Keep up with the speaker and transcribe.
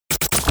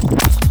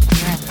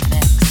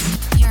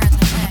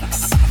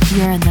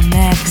You're in the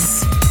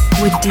mix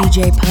with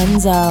DJ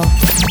Punzo.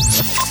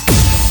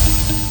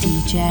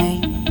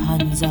 DJ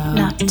Punzo.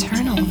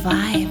 Nocturnal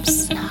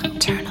vibes.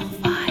 Nocturnal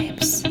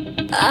vibes.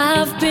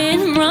 I've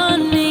been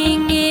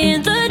running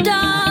in the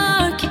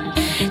dark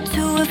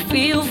to a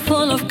field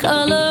full of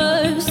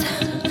colors.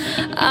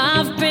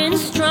 I've been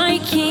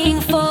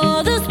striking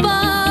for the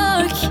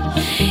spark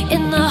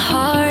in the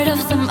heart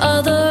of some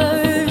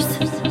others.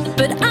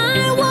 But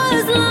I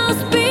was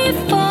lost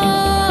before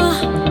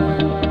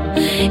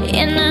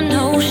in an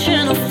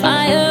ocean of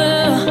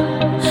fire.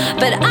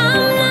 But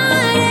I'm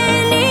not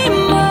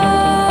anymore.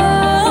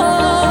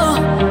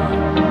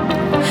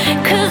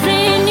 'Cause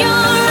in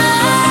your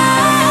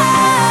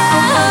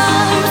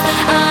arms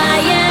I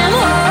am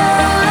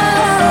home,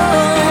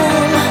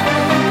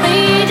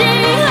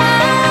 leading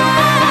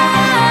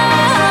high,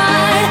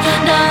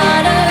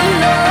 not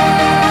alone.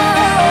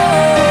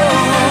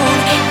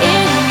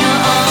 In your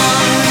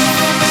arms,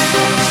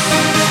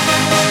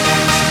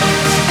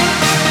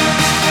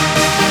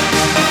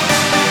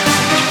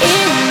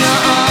 in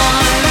your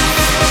arms.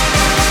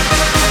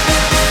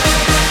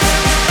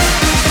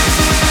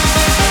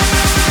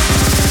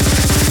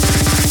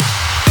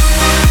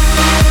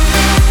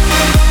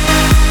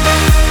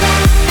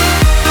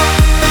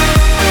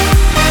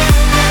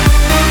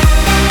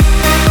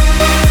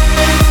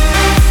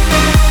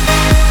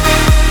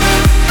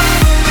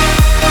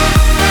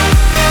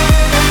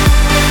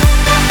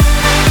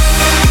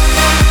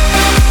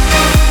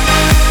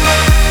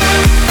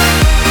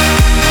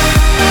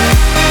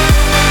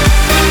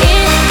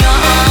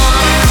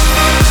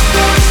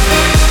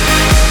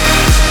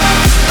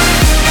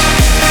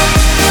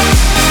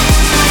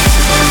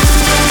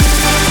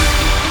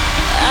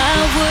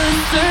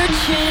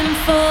 Searching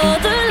for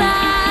the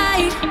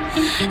light,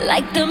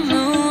 like the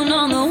moon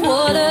on the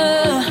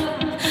water.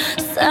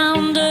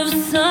 Sound of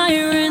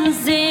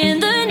sirens in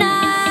the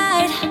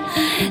night.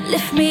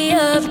 Lift me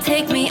up,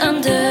 take me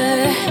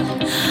under.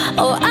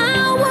 Oh,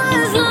 I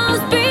was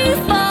lost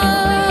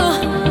before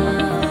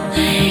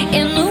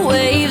in the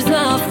waves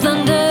of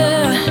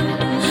thunder,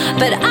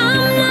 but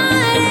I'm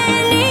not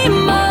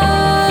anymore.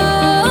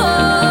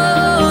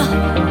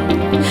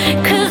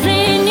 'Cause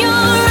in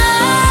your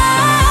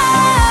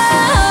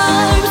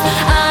arms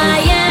I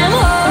am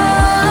home,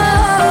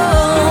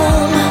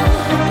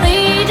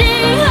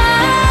 leading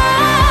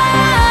high,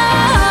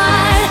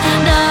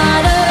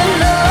 not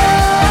alone.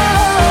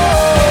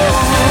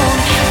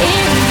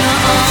 In your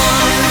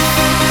arms.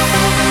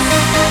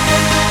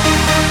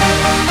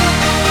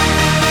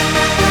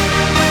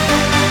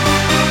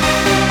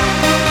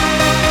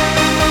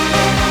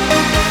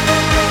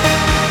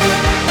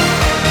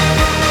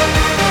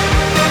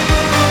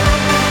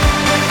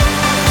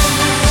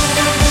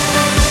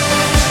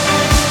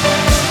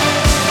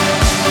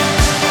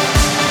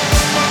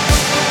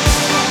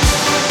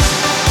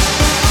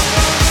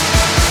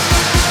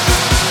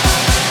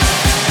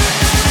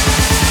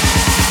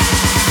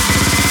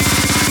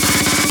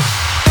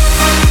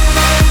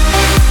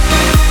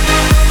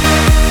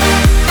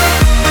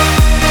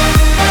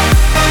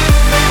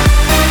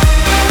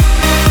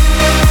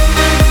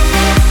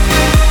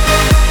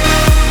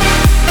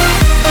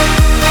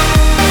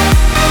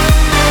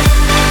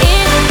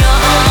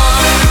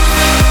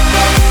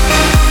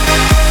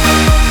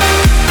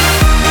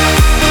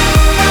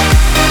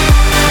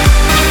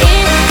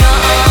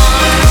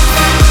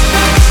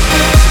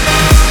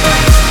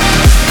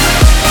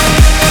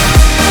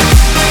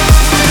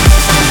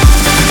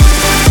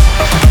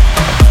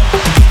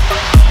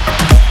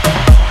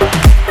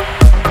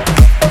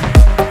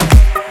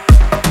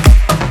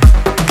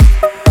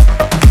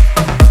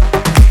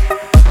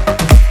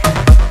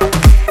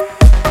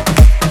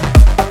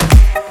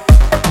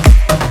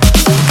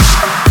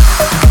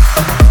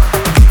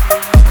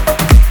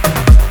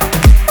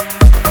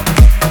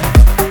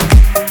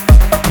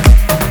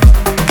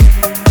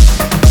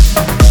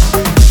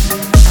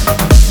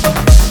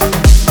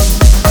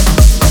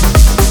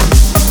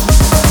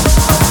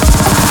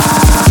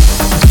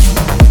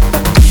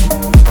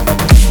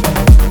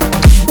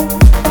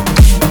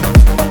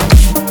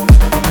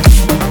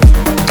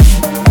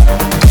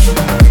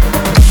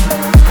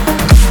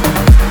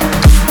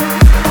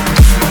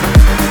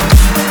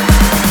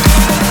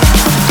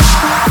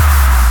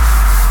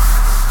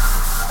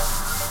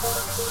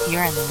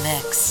 You're in the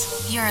mix.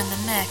 You're in the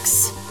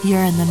mix.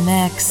 You're in the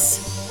mix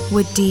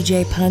with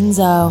DJ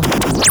Punzo.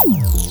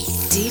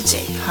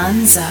 DJ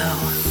Punzo.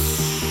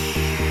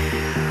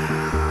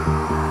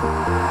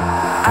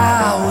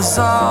 I was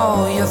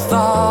all you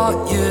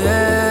thought you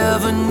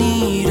ever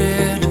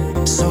needed.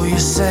 So you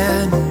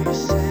said,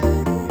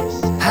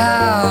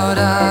 how'd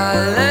I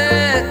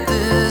let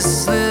this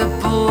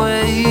slip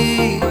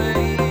away?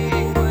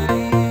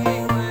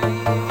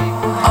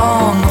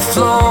 On the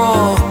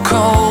floor,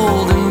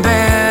 cold and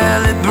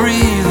barely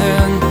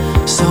breathing.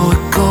 So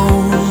it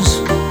goes,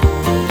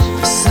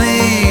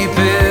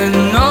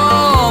 sleeping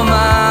all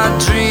my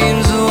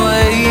dreams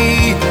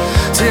away.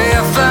 Till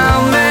you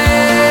found me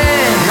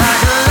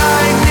like a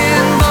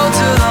lightning bolt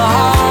to the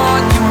heart.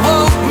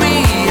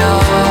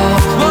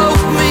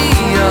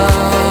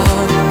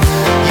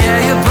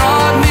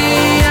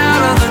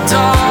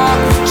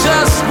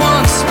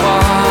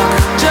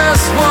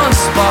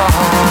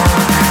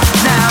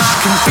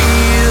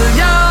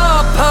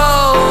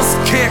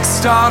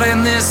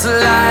 Kickstarting this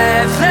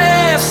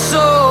lifeless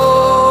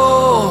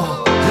soul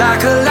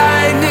like a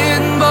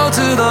lightning bolt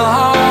to the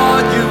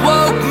heart. You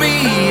woke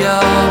me up,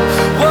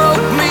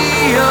 woke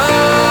me up.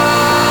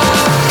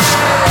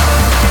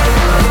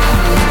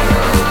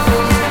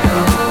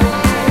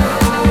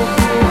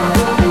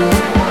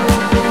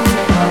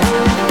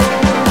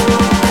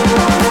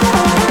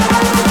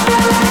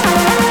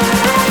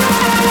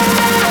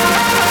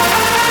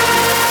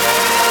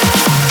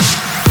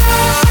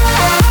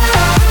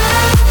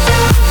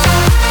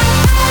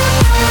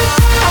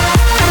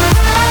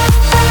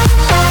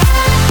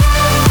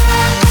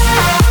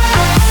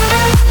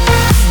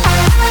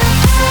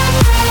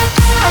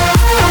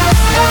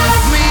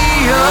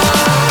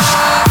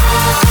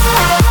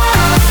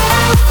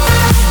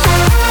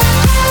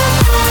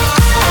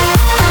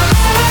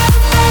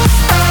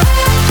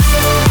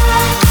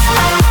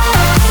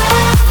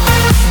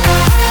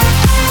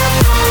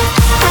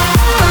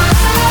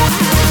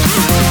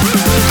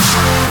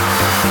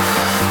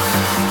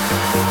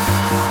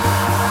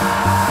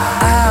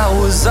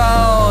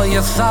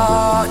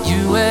 Thought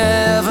you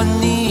ever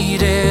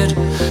needed,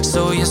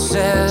 so you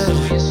said,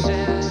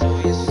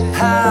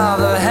 how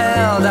the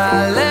hell did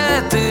I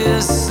let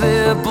this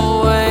slip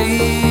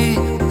away?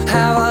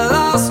 Have I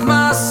lost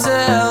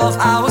myself?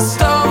 I was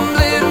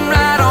stumbling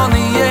right on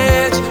the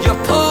edge. You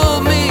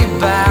pulled me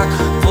back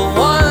for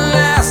one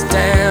last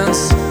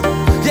dance.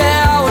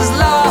 Yeah, I was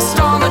lost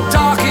on the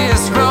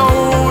darkest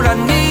road. I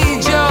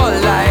need your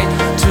light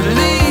to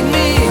lead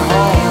me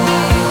home.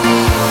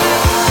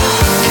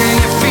 Can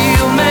you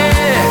feel me?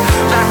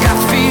 Like I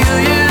feel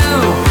you.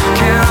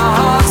 Can our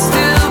hearts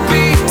still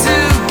beat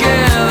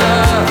together?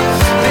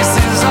 This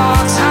is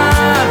our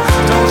time,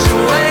 don't you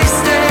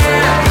waste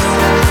it.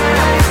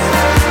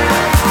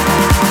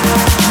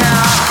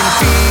 Now I can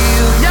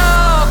feel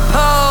your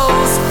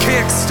pulse,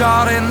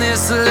 kickstarting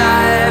this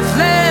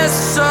lifeless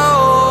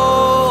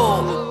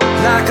soul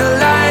like a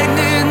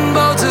lightning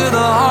bolt to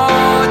the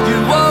heart. You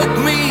woke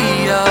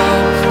me up,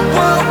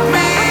 woke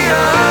me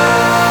up.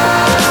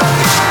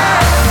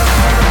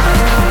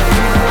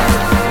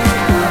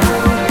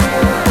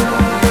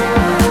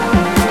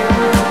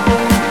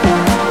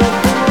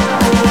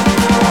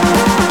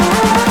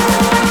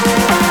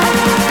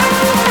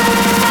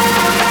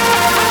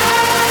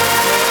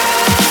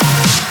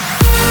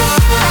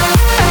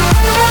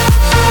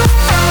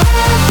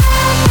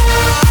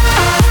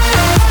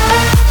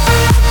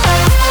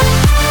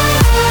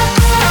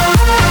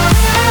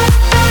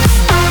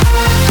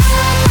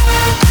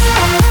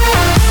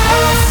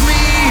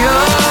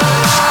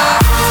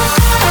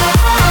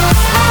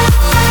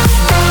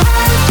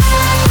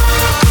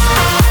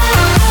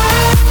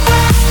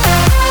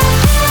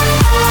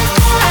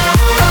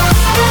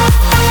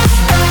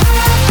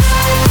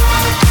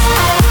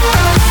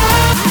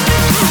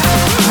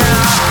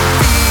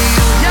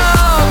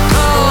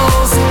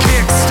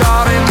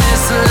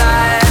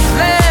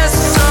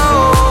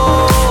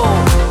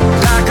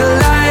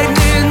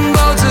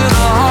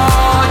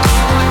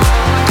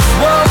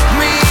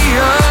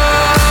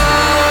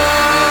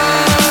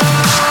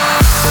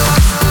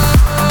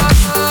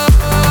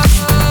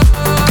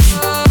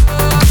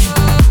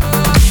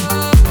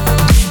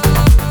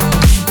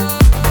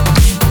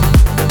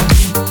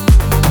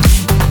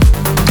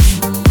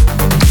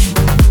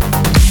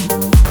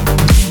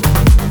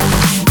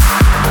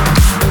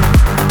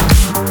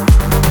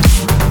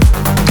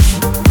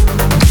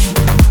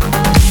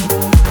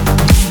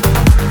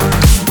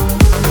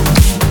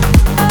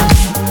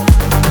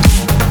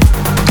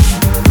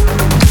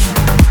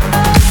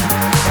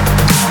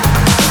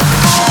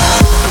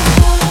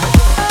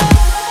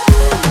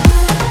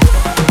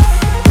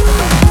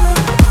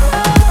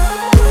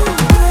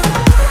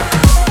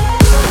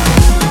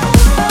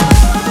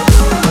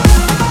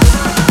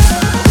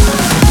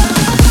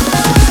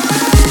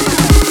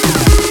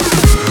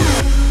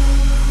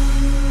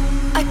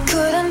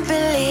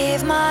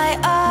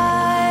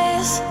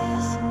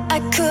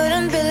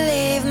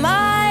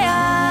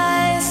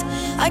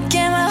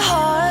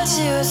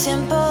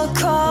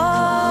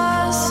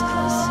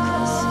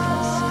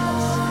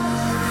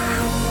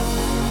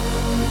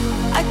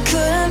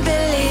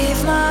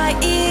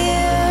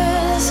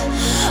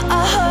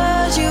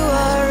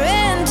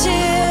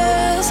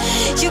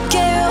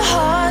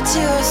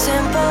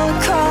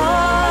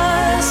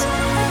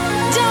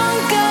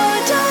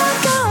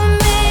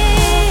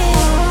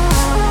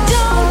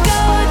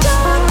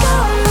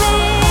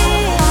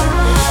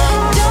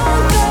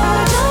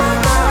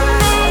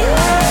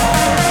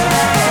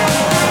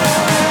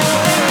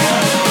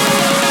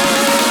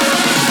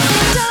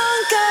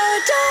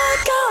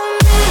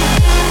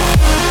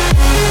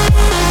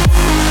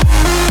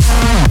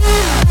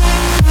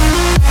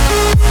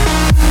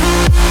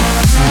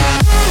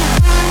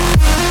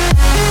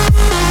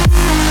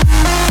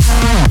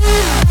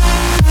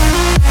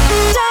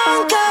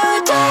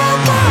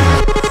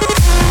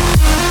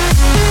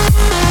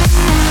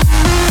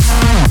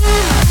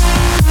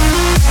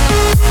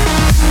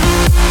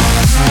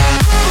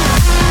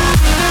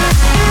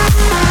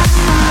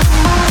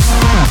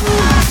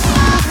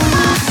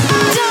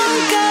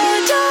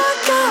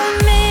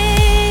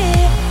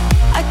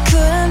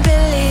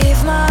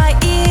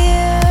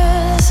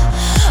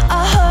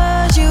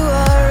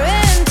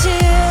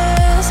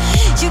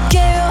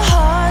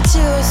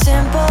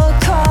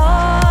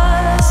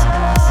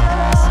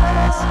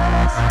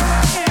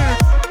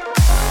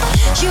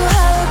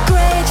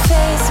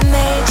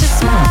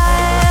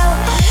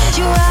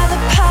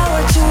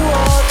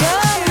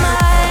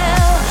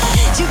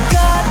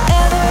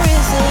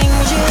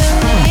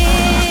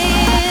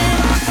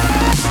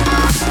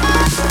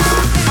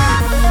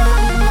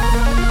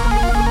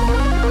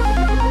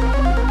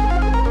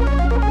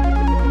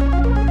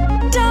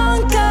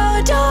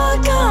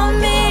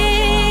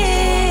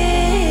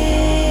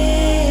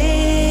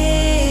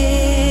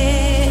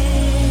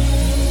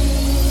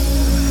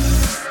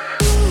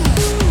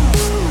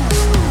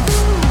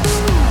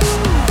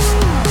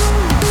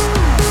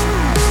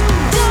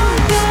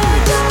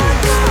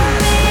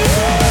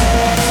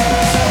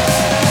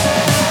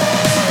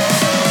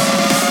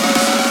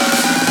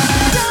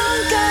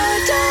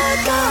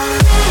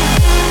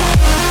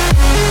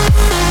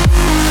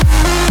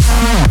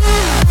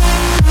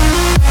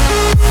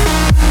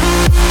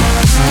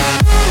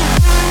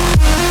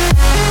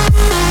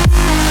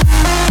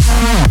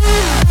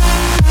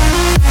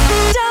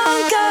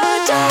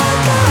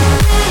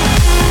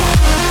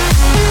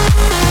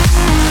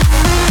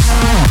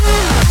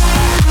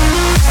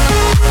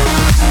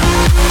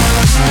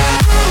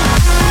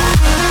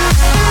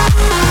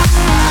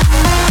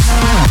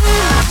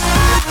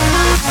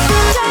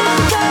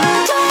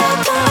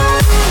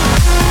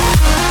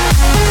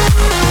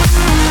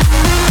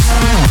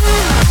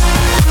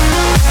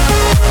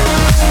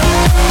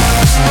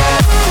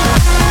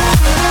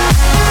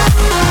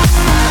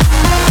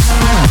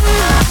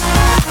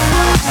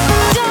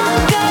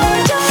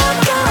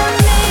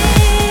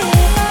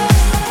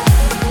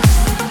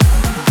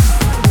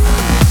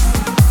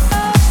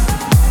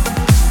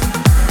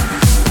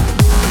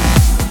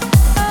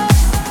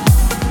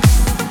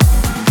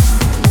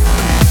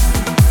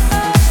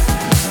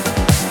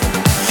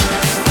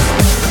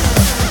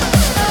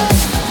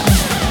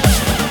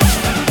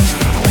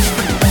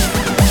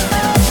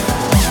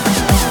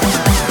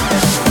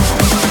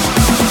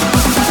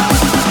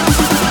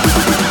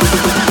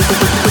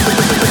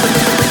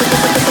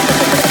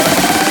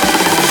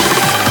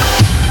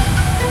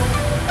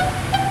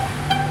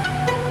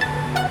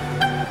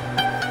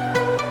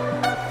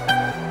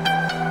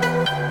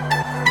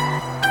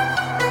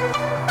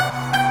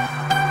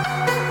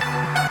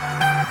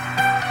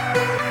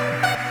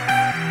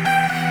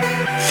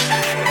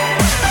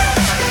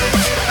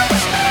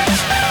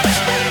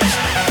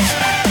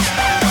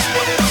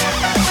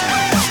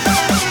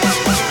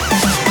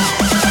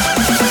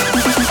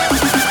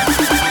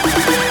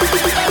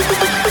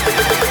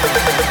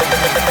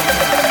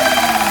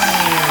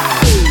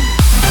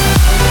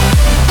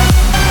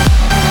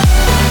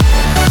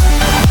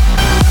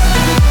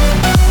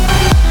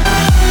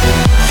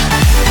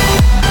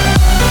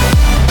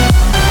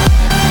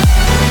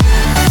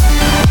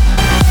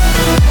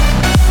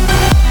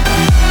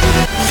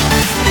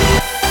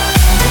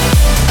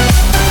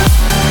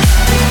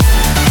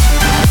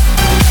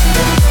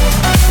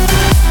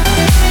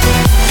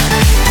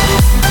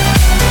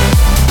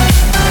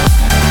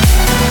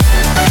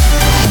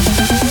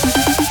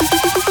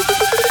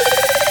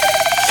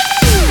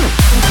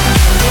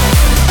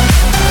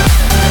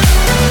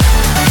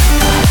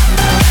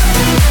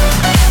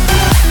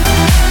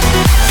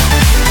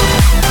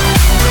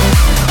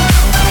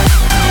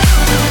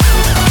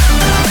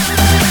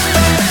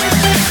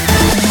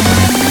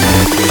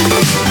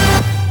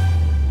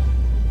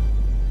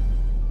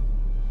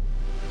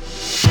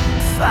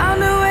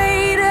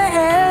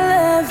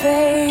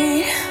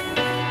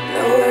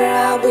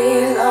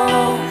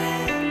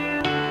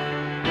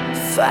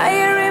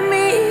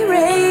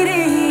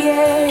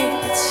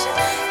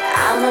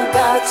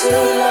 too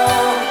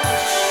long.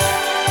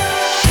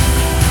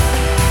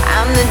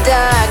 I'm the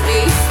dark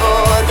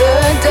before the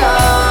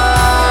dawn.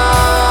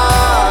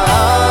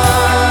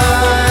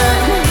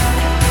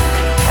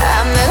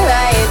 I'm the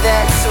light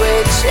that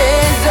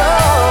switches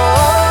on.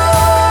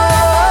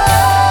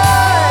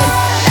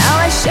 Now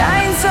I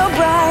shine so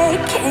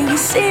bright, can you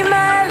see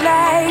my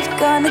light?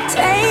 Gonna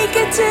take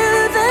it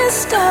to the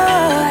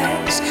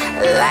stars,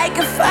 like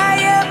a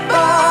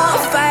fireball,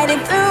 fighting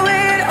through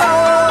it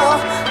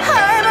all.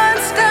 I'm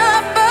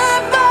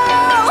unstoppable.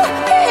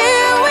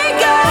 Here we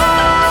go.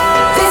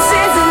 This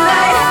is the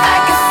night, I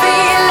can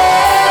feel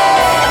it.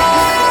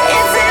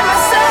 It's in my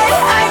sight,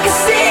 I can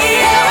see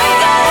it. Here we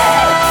go.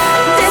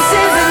 This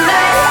is the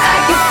night, I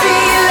can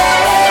feel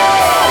it.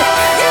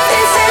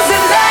 This is the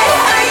night,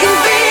 I can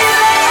feel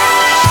it.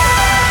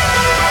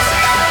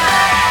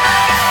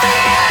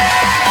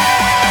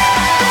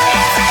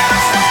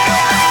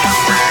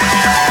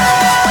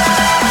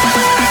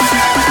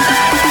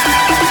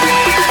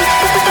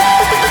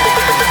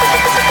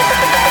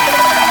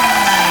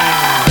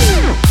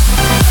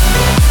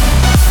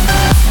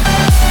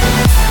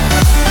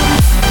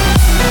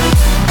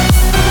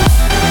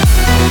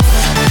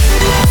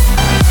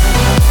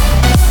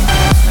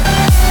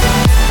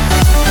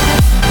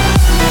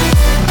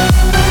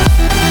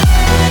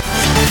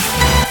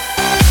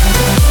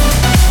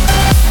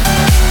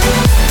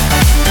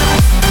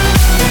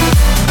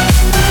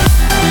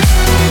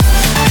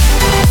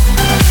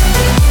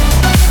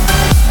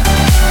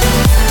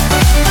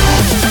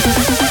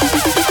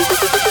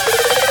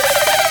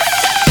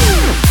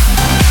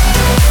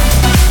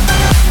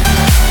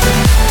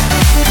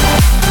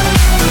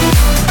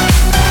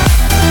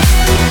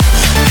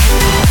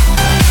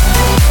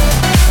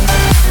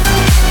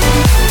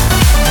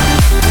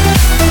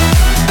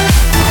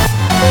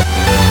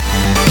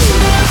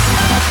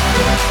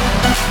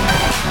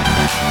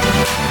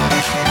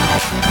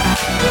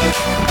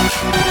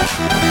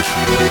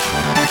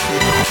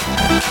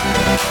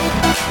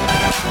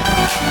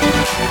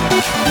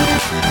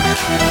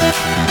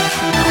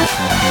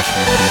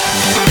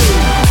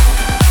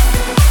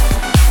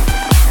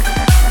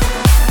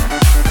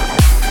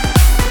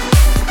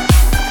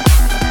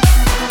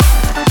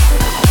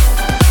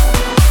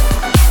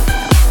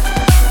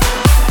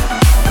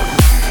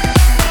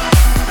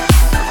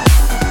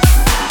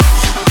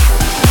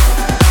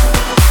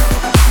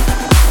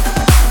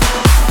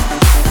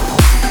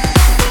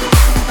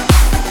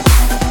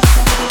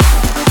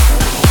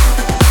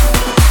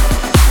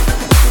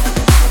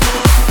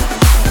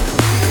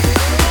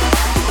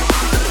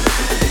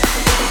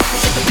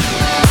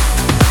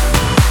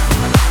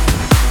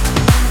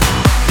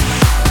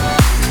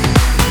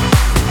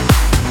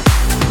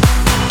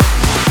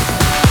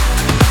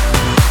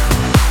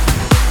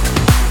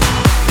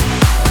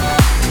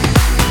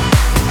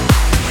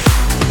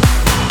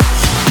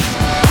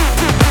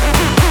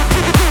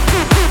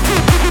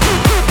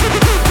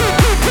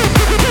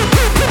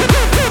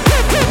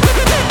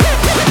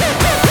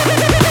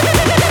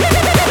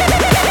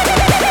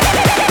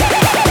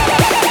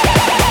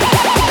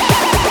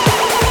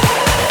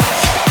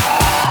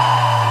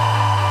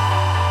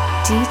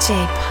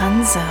 DJ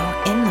Punzo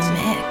in the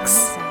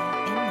mix.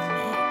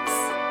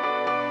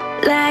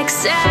 Like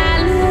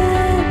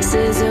silence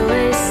is a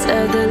waste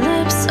of the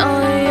lips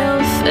on your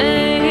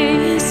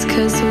face.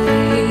 'Cause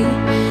we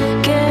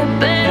get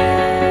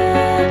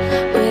better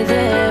with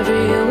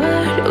every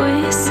word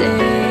we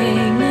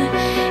sing.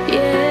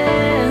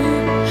 Yeah.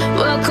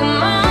 Well,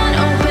 come on,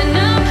 open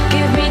up.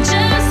 Give me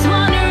just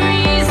one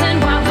reason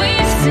why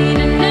we've seen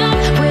enough.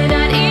 We're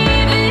not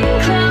even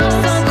close.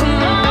 So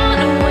come on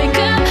and wake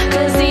up.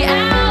 'Cause the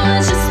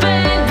hours you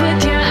spend with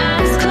your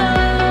eyes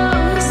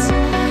closed,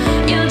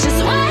 you're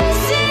just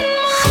wasting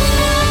my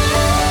time.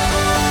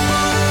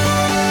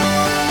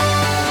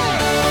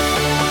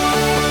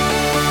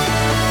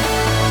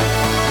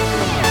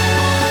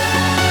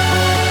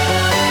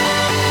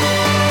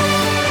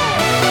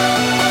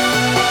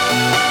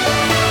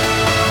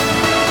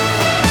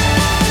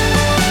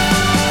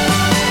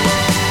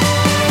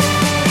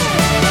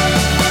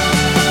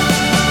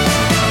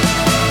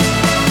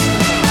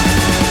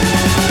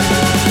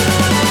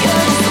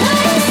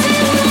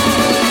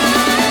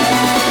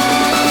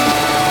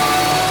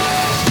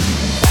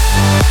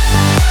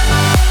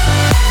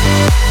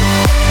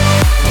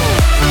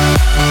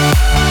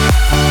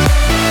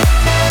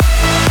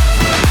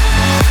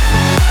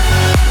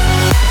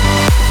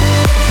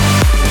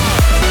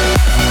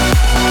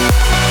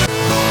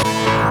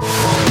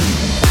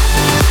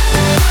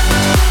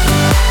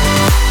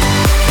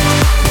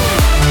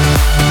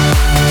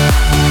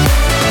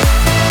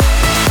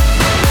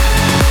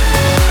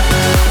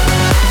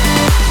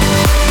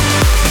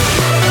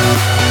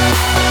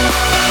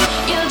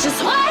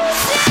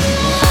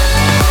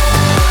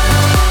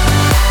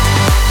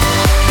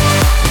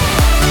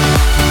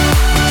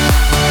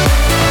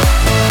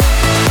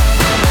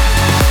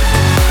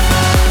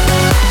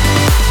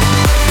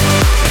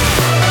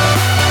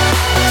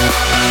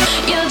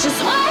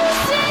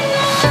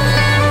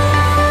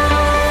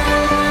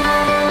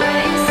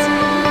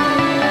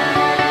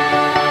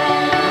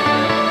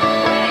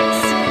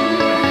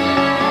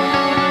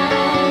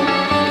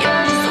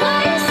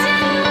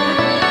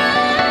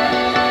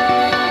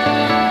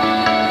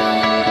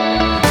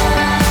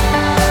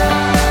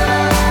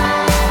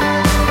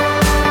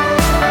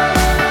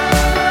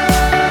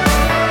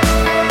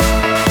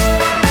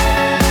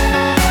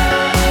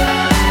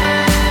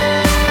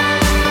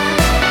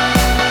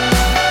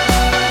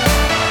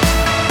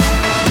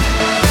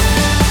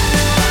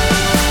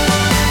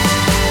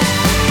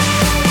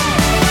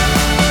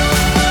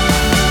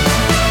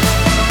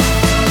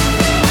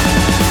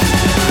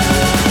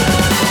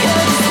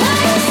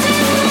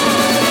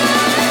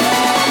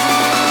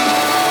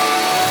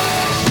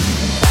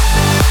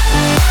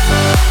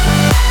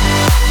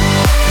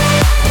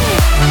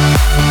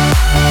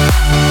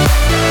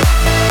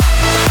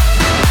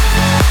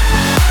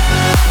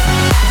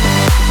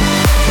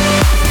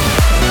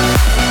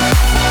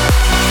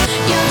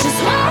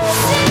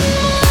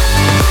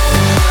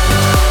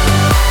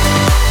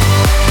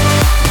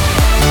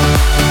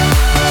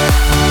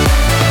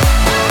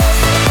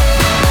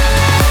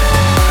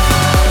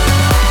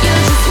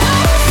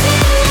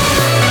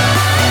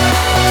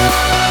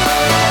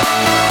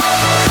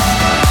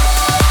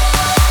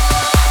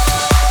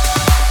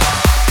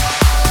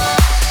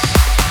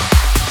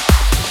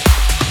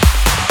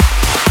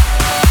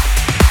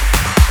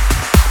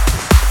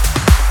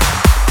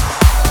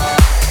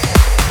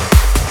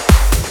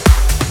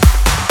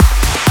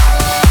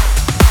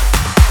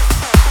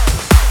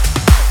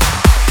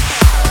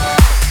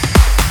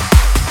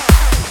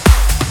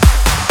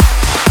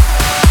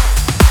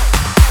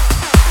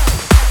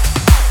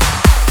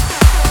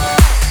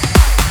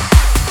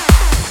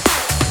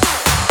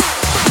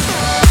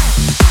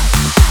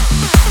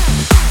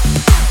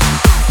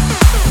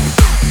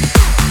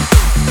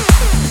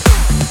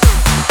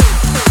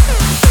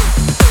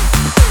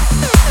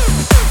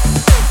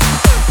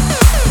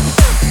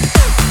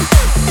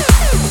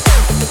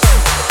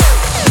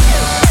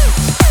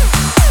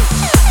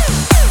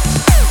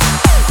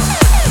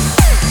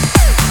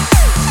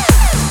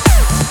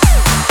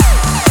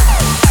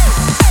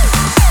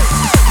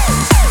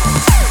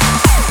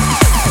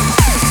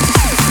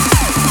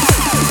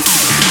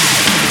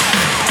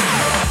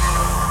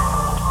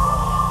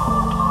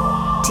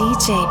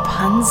 DJ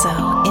Punzo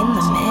in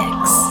the mix.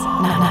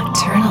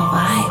 Nocturnal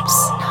vibes.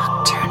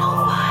 Nocturnal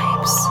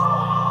vibes.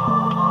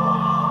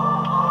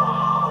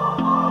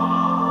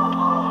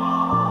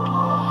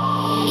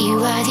 You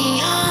are the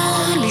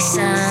only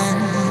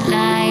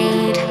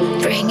sunlight,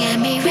 bringing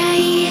me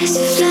rays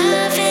of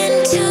love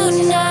into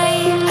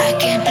night. I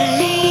can't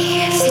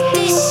believe that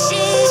this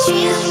is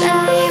real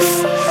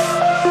life.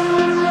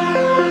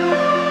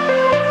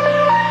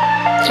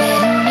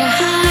 Letting your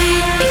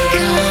heart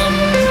become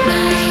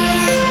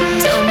mine.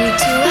 Don't need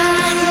to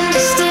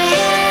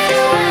understand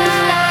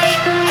why.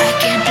 I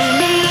can't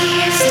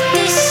believe that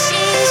this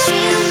is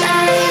real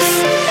life.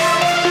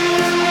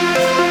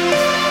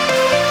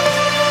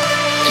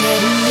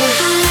 Letting your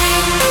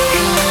heart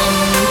become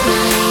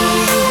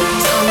mine.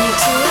 Don't need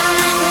to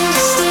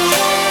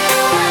understand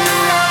why.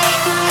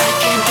 I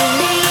can't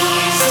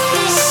believe that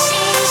this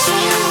is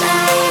real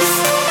life.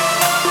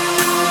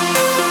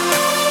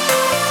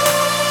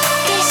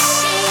 This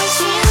is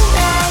real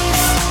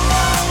life.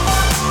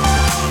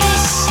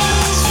 This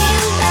is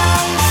real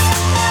life.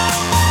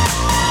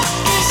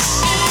 This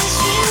is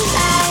real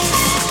life.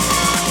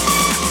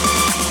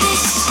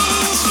 This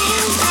is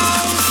real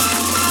life.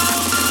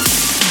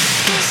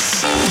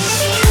 This is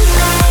real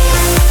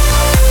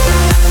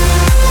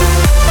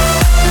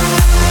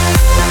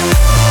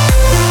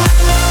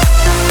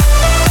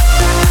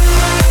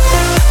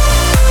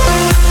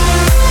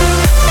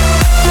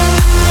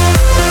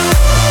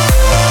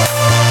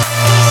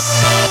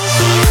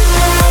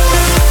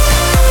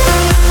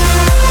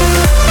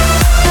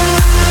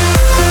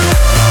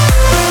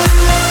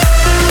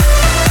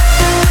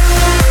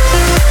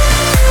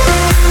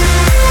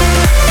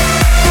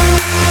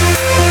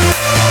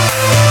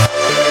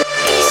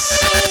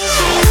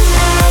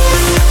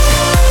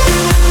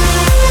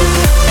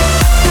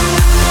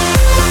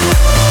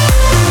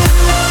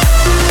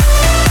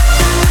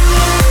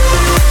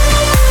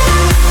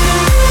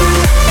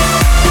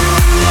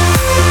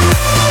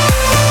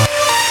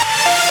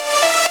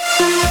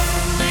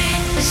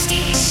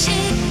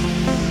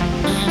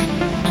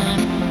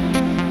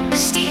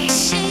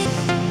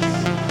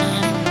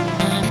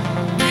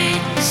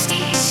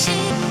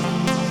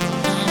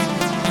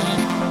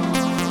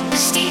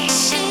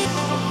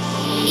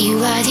You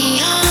are the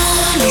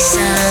only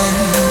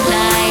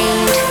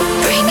sunlight,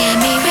 bringing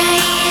me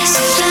rays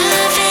of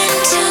love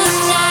into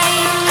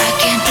night. I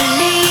can't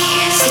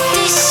believe that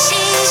this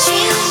is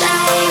real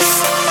life.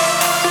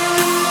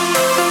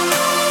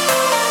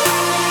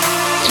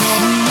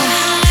 Letting my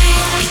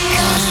heart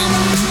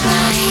become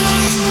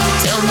mine.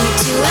 Don't need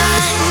to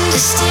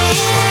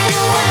understand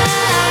why.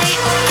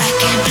 I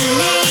can't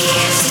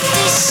believe that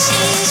this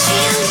is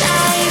real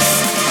life.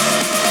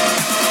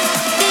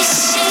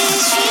 This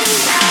is real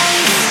life.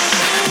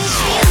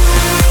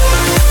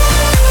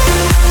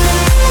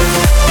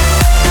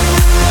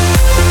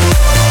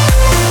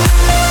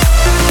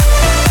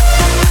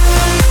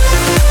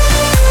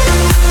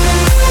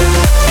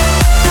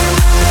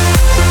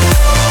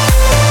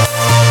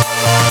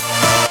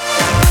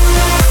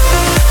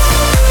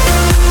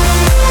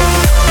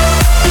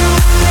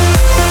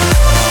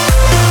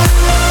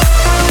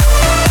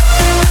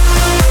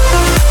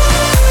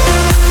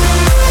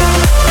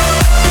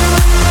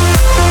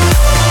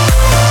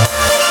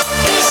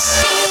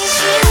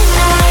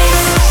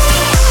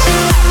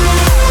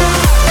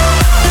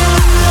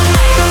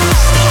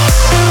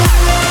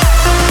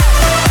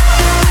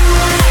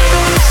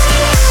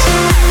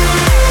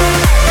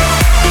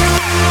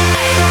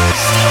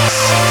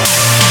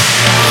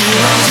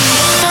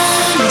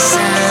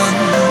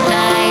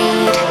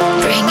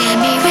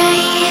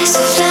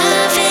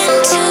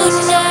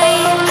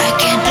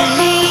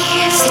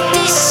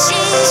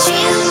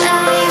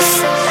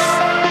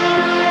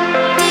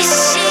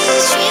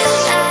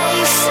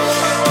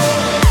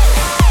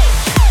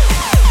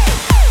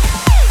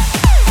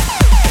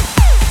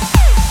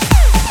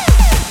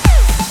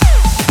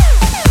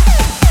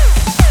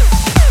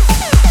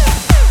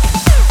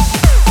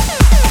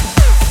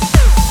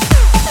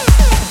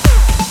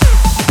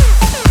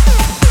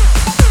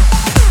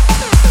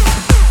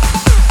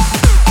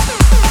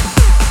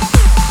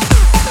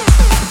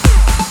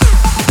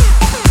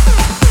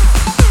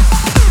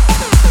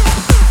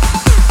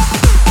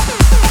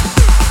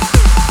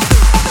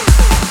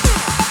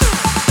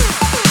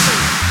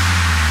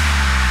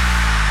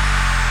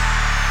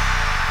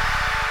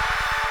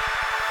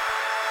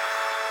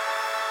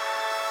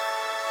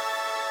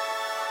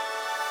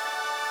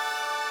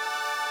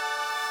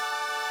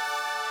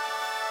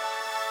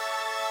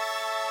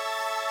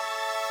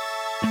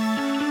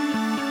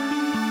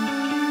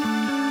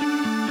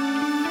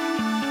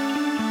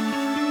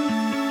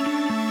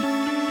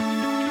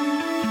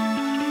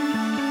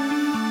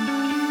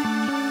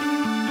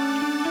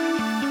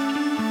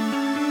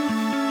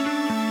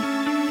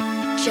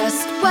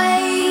 Just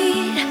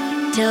wait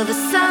till the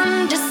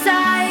sun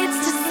decides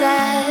to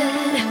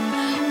set.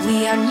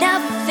 We are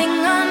nothing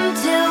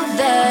until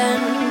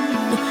then.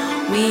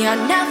 We are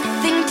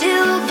nothing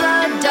till the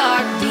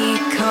dark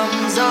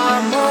becomes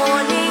our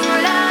morning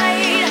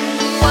light.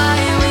 Why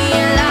we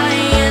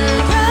lie and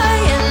cry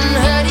and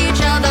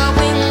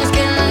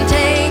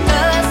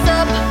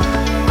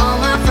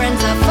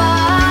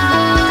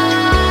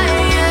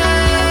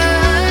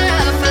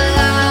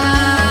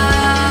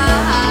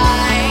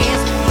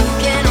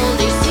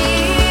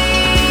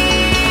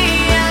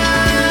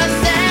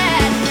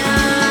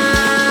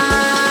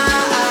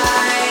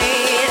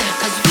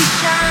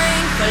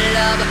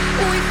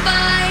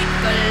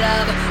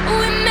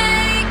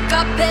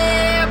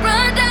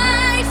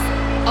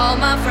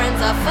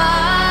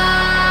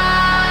fireflies.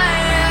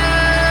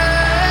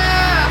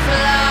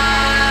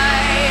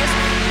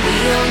 We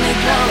only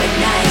glow at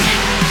night.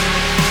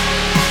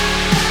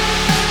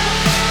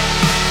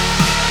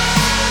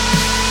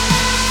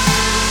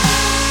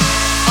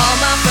 All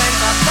my friends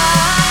are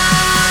fireflies.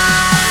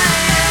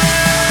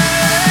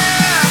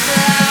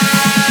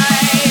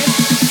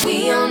 We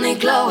only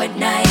glow at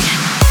night.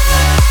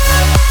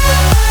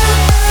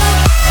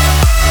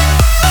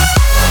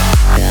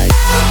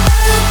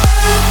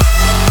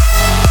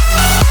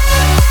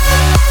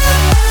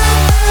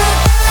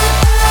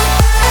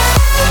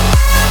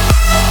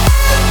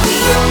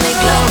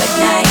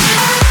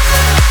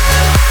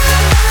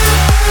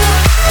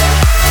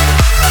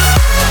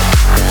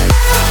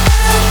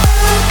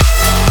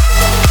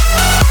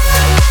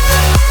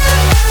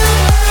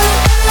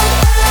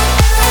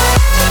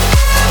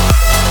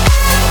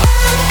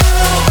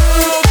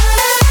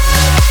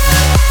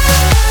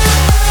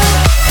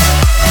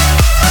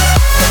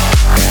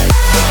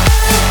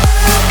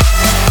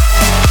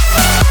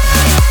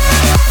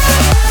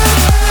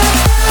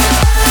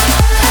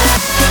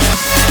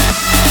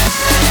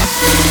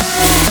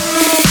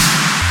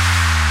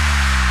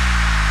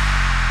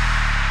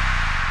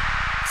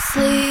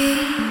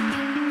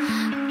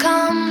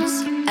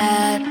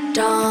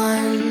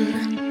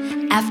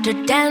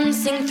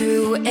 Dancing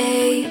through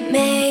a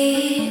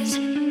maze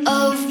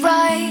of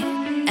right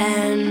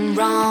and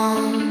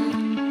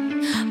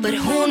wrong, but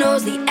who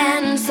knows the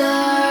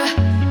answer?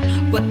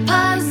 We're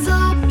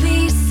puzzle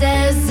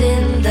pieces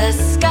in the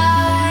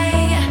sky,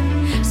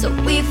 so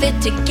we fit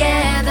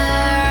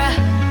together.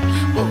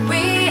 We'll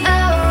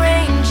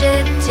rearrange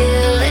it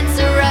till it's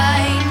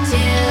right,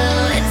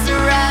 till it's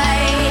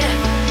right.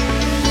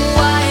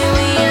 Why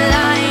we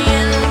lie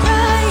and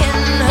cry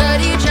and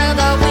hurt each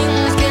other?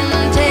 Wings can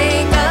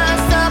take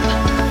us up.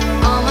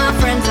 All my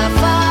friends are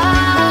fireflies.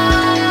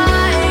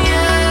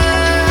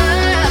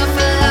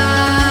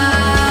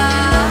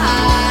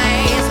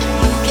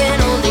 You can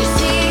only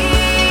see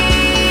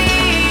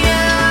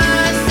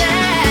us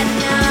at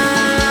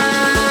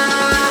night.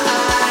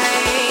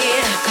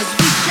 'Cause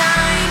we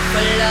shine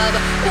for love,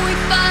 we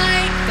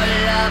fight for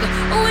love,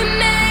 we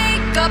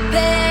make a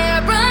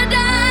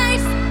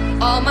paradise.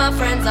 All my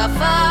friends are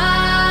fireflies.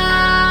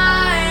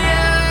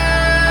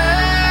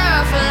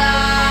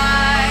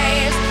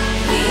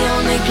 We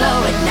only glow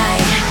at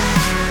night.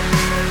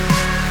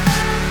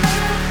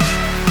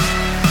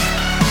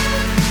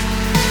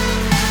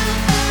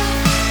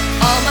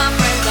 All my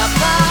friends are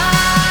fireflies.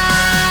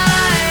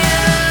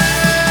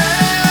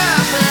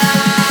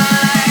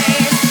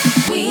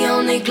 We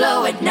only glow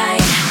at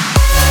night.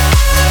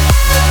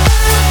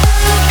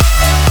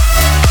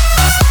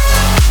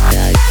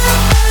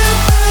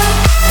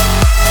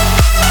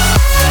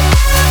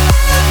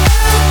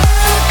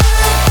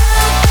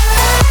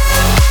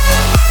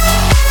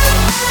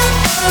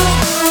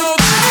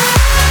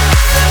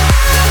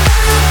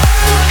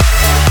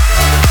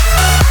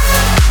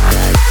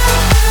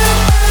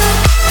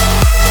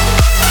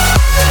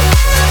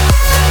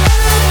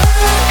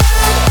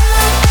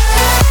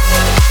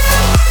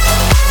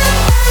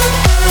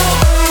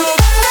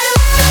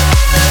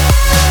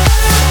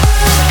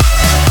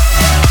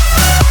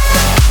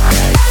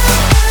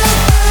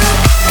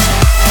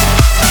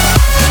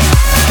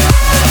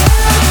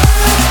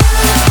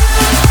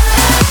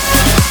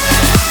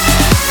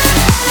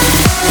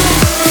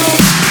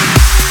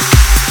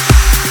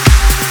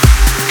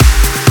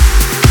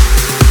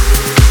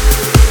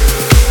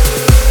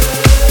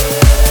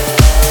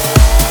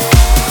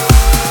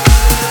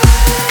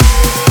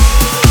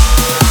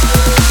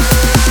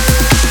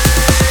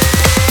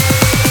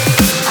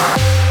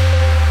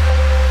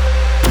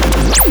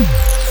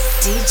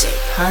 DJ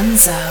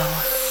Punzo.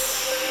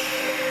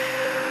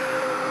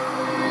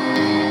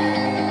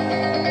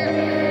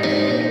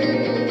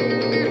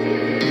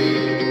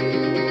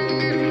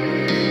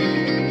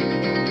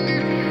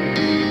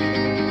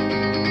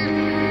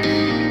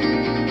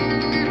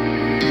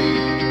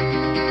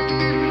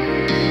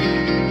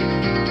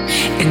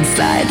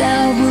 Inside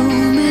our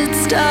room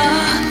it's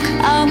dark,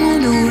 I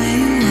wonder where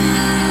you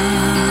are.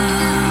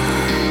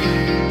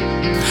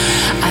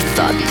 I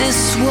thought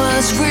this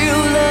was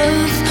real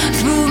love,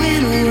 threw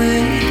it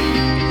away.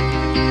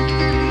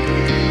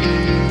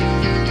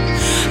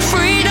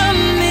 Freedom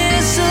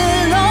is a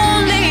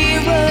lonely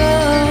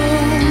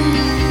road.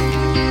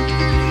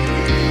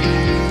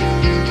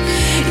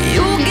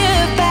 You'll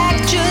get back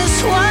just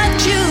what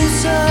you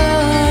sow.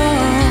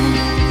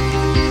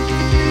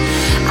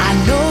 I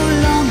no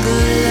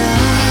longer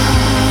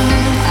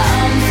love,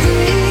 I'm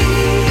free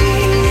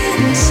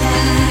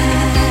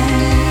inside.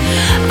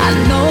 I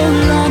no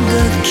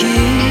longer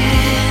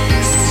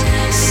kiss,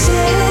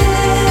 say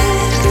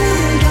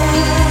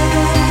goodbye.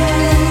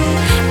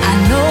 I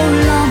no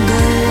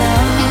longer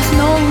love,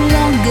 no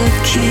longer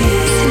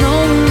kiss, no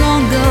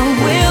longer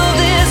will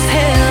this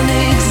hell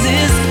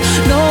exist.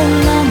 No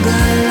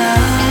longer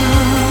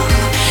love,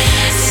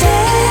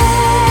 said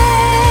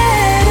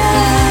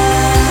I.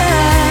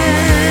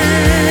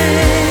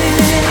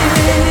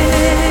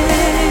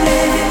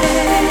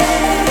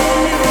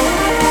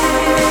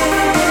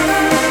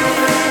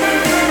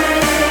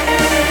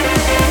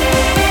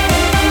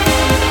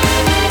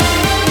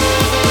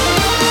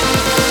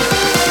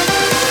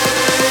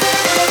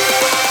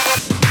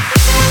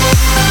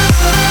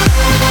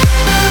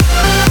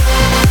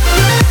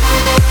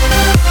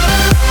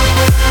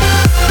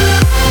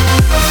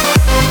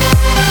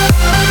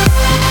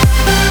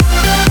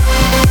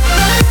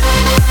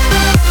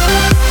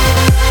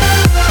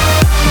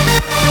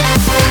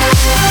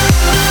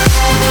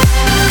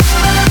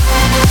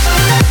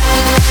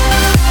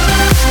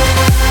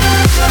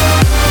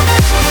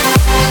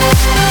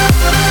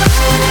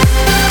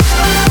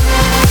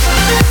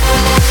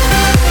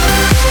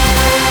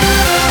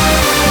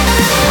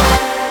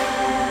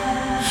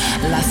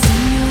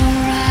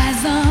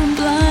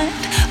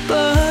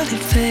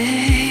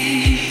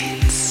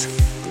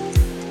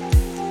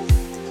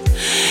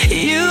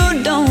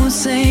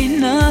 say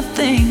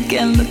nothing,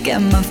 can't look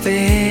at my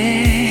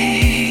face.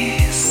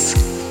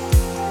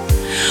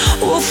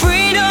 Well,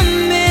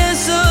 freedom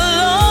is a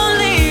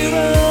lonely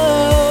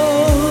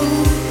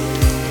road.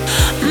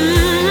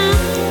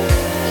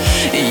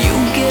 You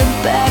get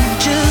back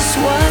just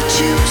what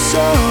you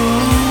sow.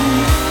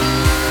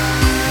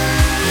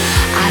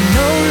 I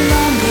no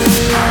longer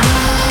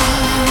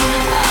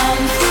love,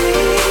 I'm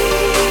free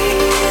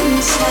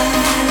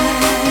inside.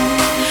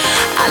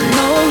 I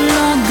no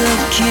longer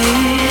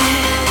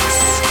kiss,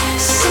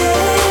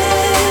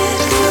 said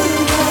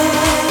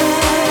goodbye.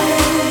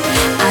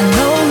 I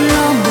no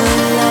longer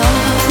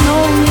love, no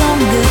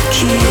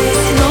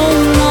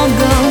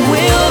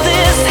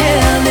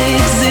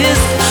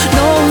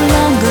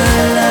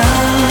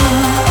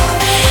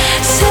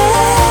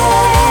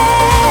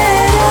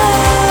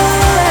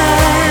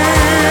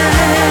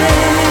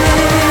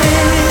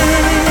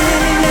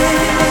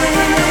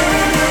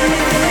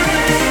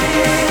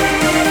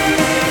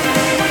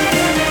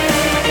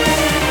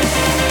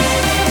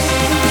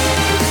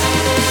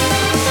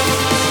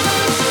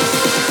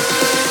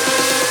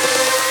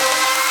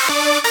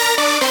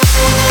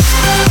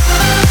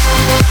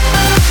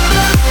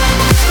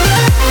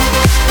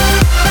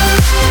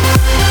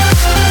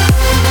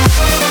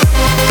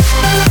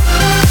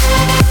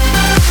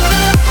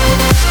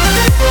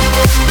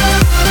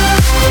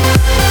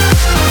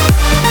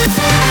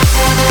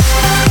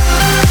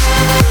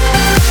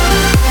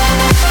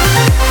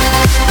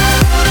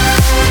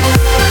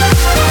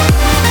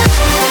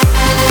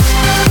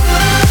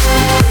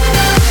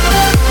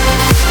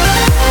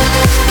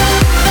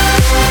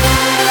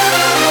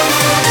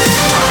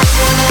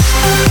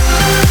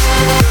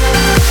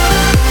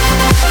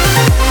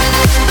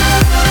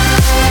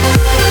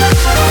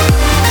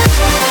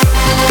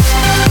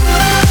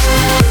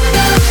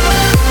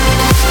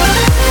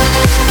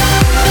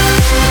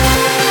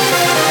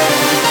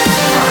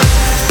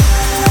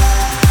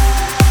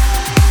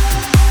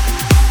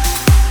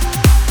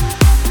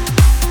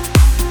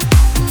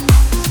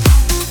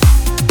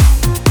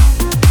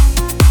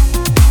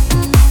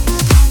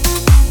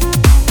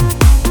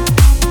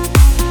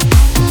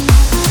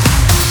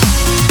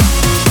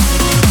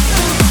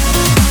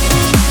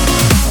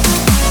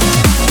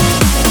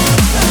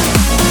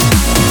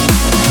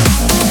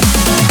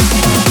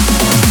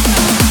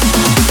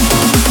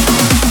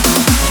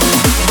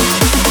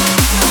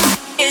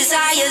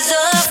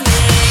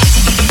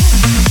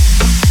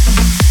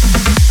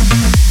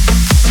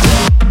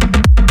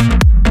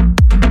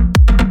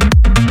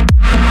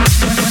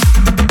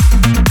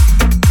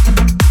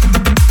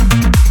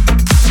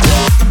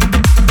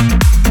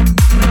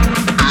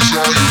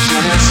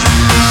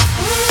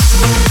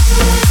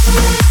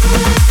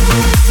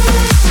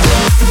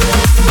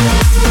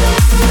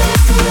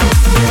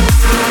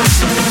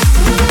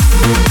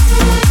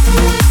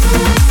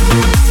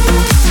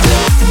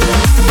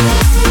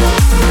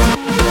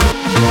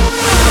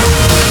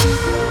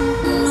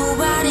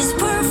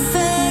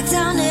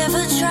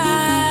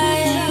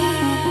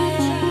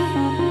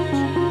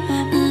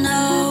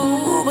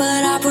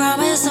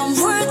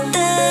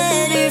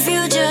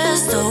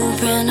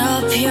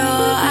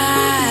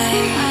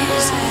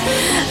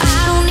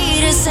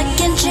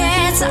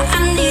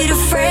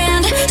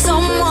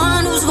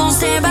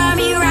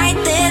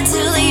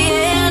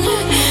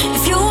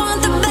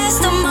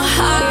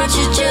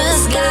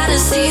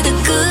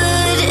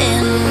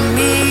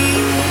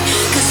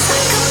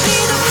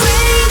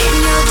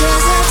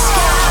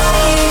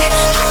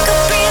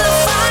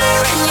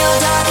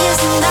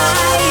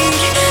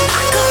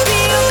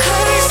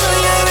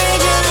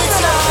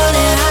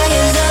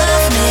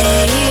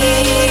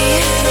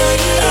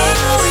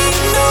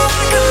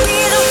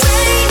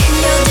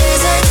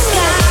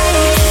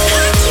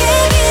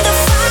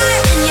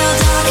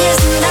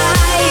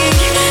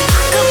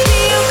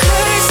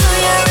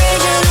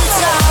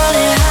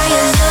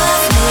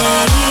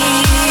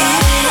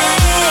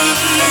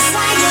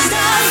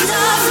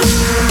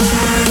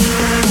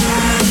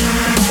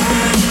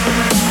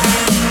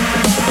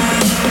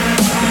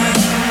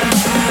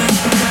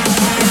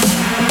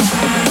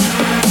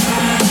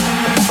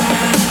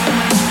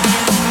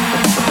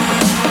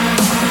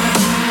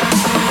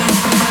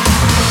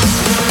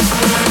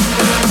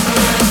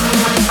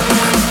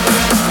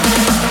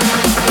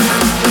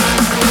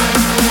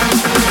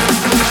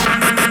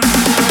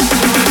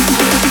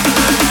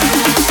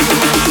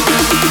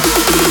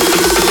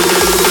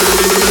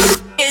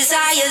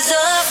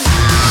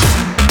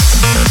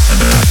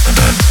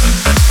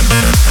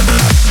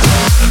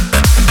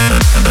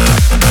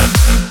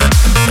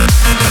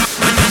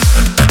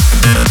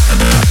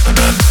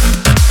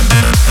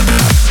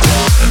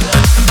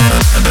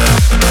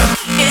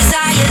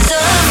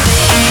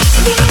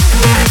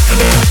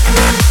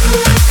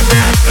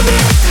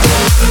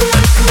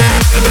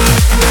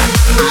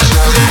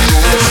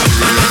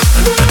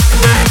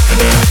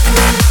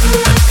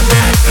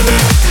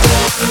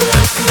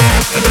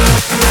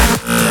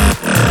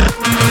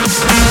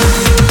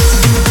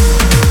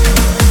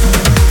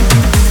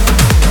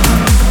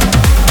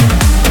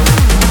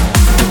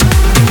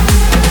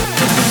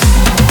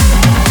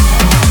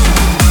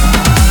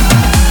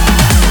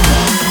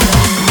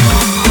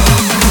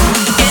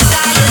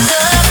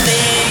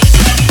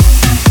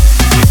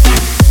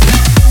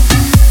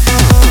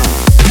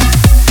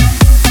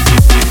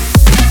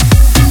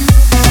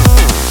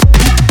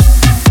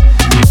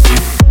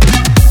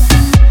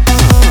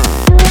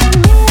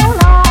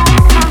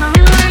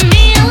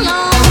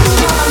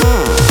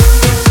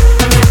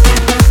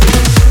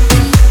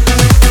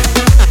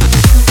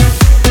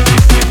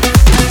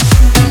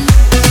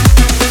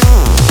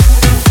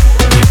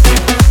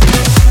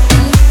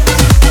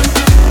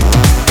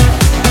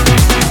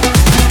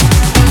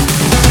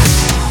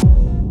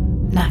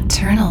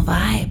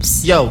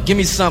Yo, give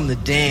me something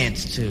to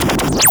dance to.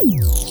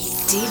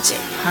 DJ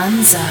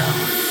Punzo.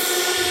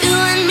 You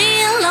and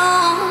me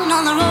alone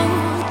on the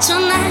road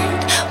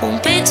tonight.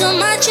 Won't pay too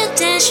much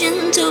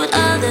attention to what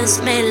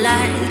others may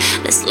like.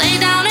 Let's lay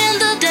down in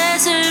the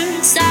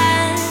desert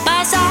side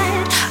by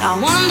side. I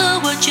wonder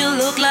what you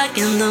look like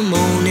in the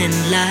morning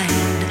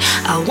light.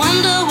 I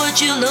wonder what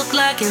you look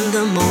like in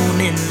the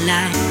morning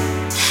light.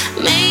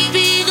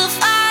 Maybe the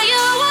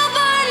fire will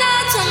burn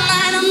out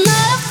tonight. I'm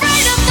not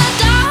afraid of the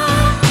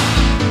dark.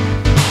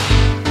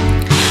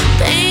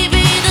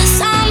 Baby, the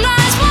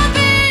sunrise will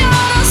be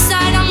on our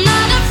side. I'm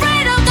not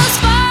afraid of the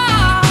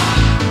spark.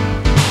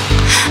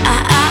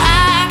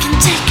 I can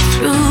take you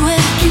through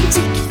it.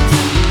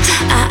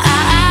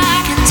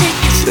 I can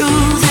take you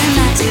through the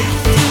night.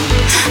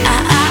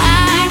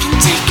 I can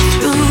take you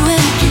through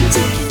it.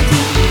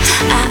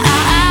 I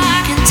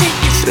can take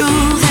you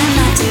through the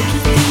night.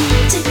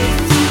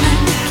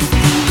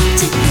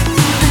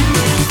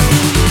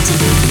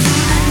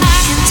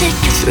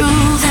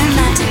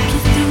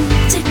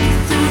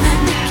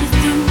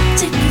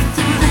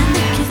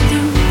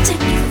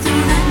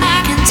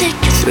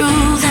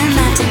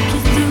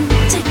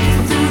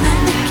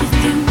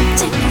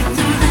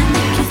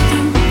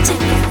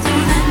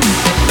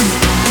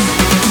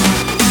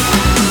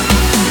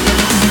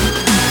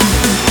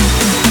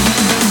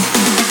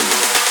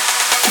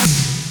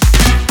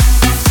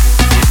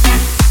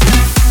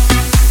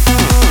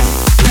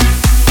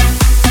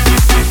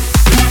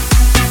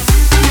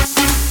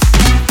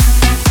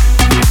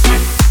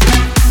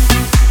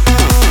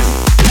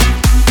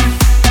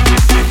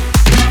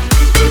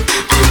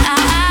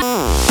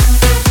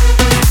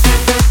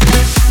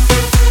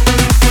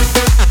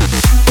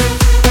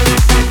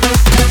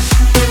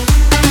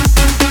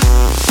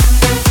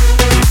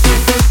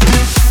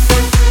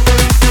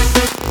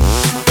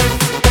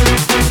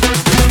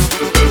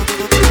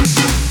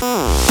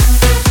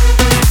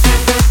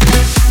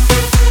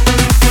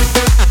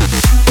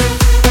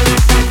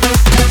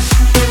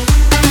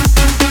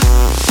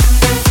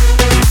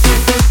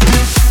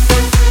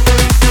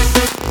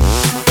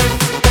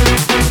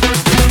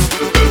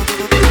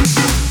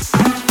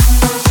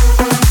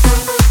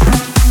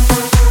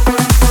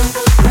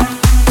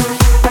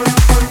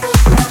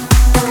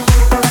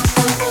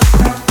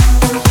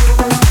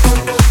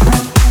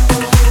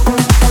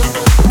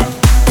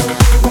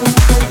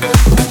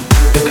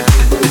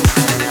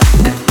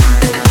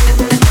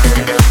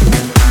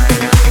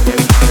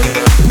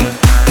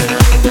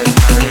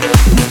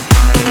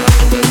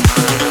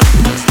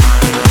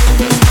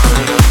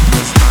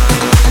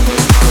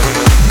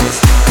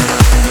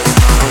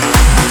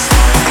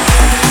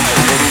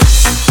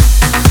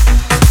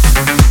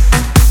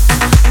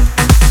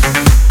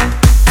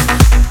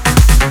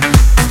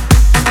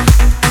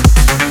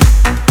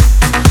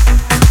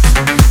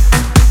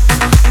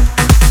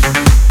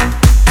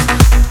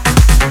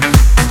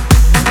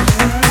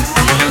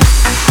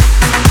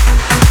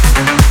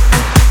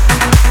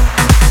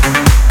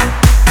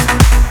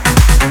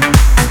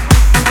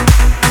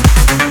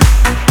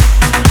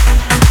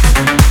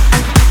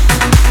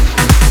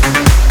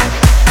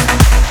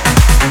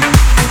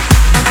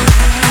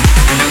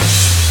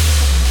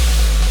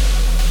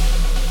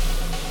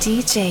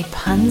 DJ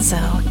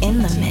Punzo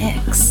in the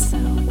mix.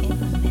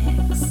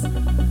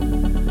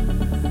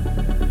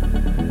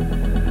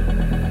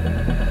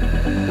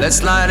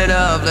 Let's light it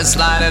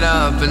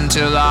up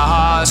until our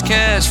hearts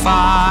catch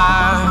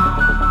fire.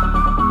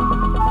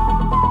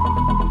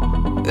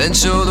 Then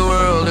show the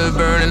world a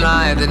burning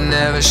light that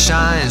never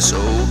shines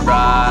so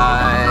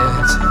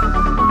bright.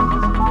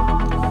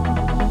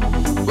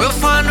 We'll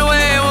find a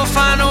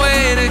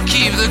way to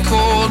keep the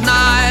cold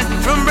night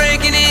from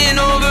breaking in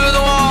over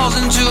the walls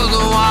into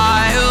the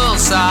wild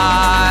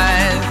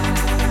side.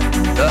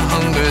 The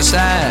hunger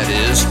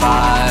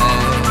satisfied.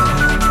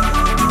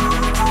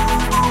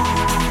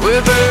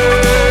 We're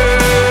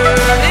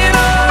burning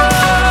up.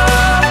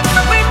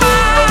 We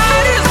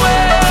might as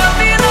well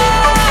be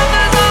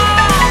lovers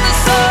on the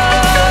sun.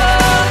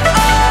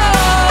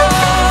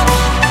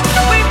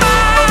 Oh, we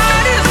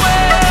might as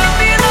well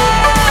be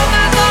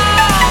lovers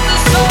on the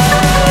sun.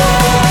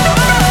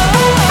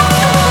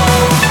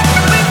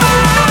 We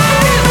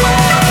might as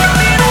well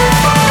be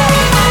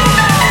lovers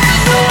on the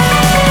sun.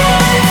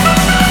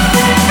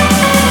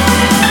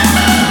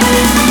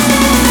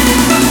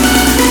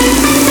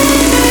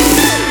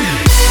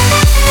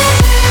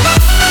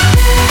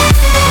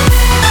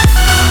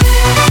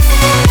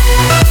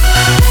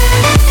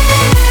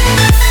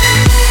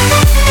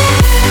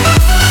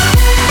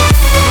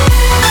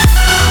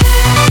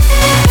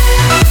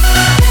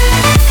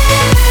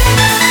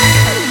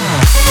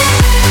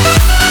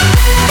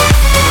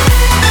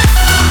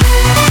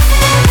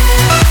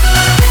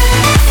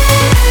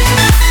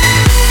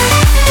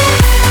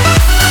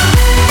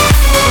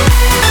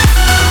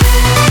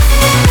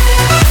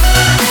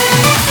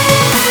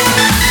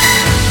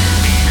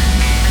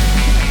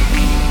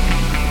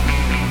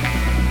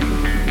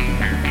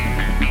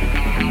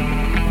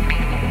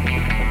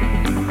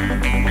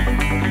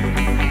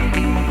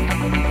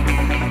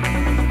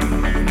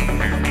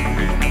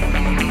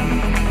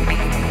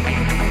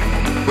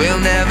 We'll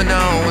never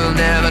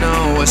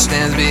know what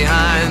stands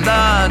behind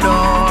the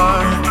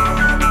door.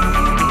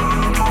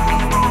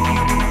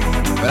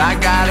 But I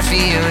got a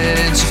feeling,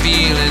 it's a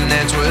feeling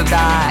that's worth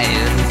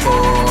dying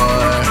for.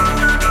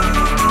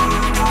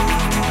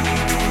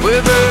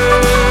 We're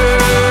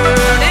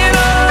burning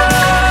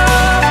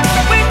up,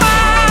 we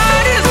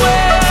might as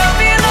well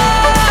be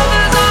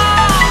lovers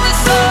on the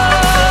sun.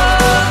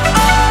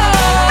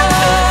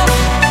 Oh,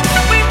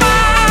 we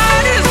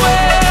might as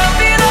well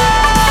be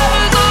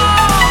lovers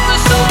on the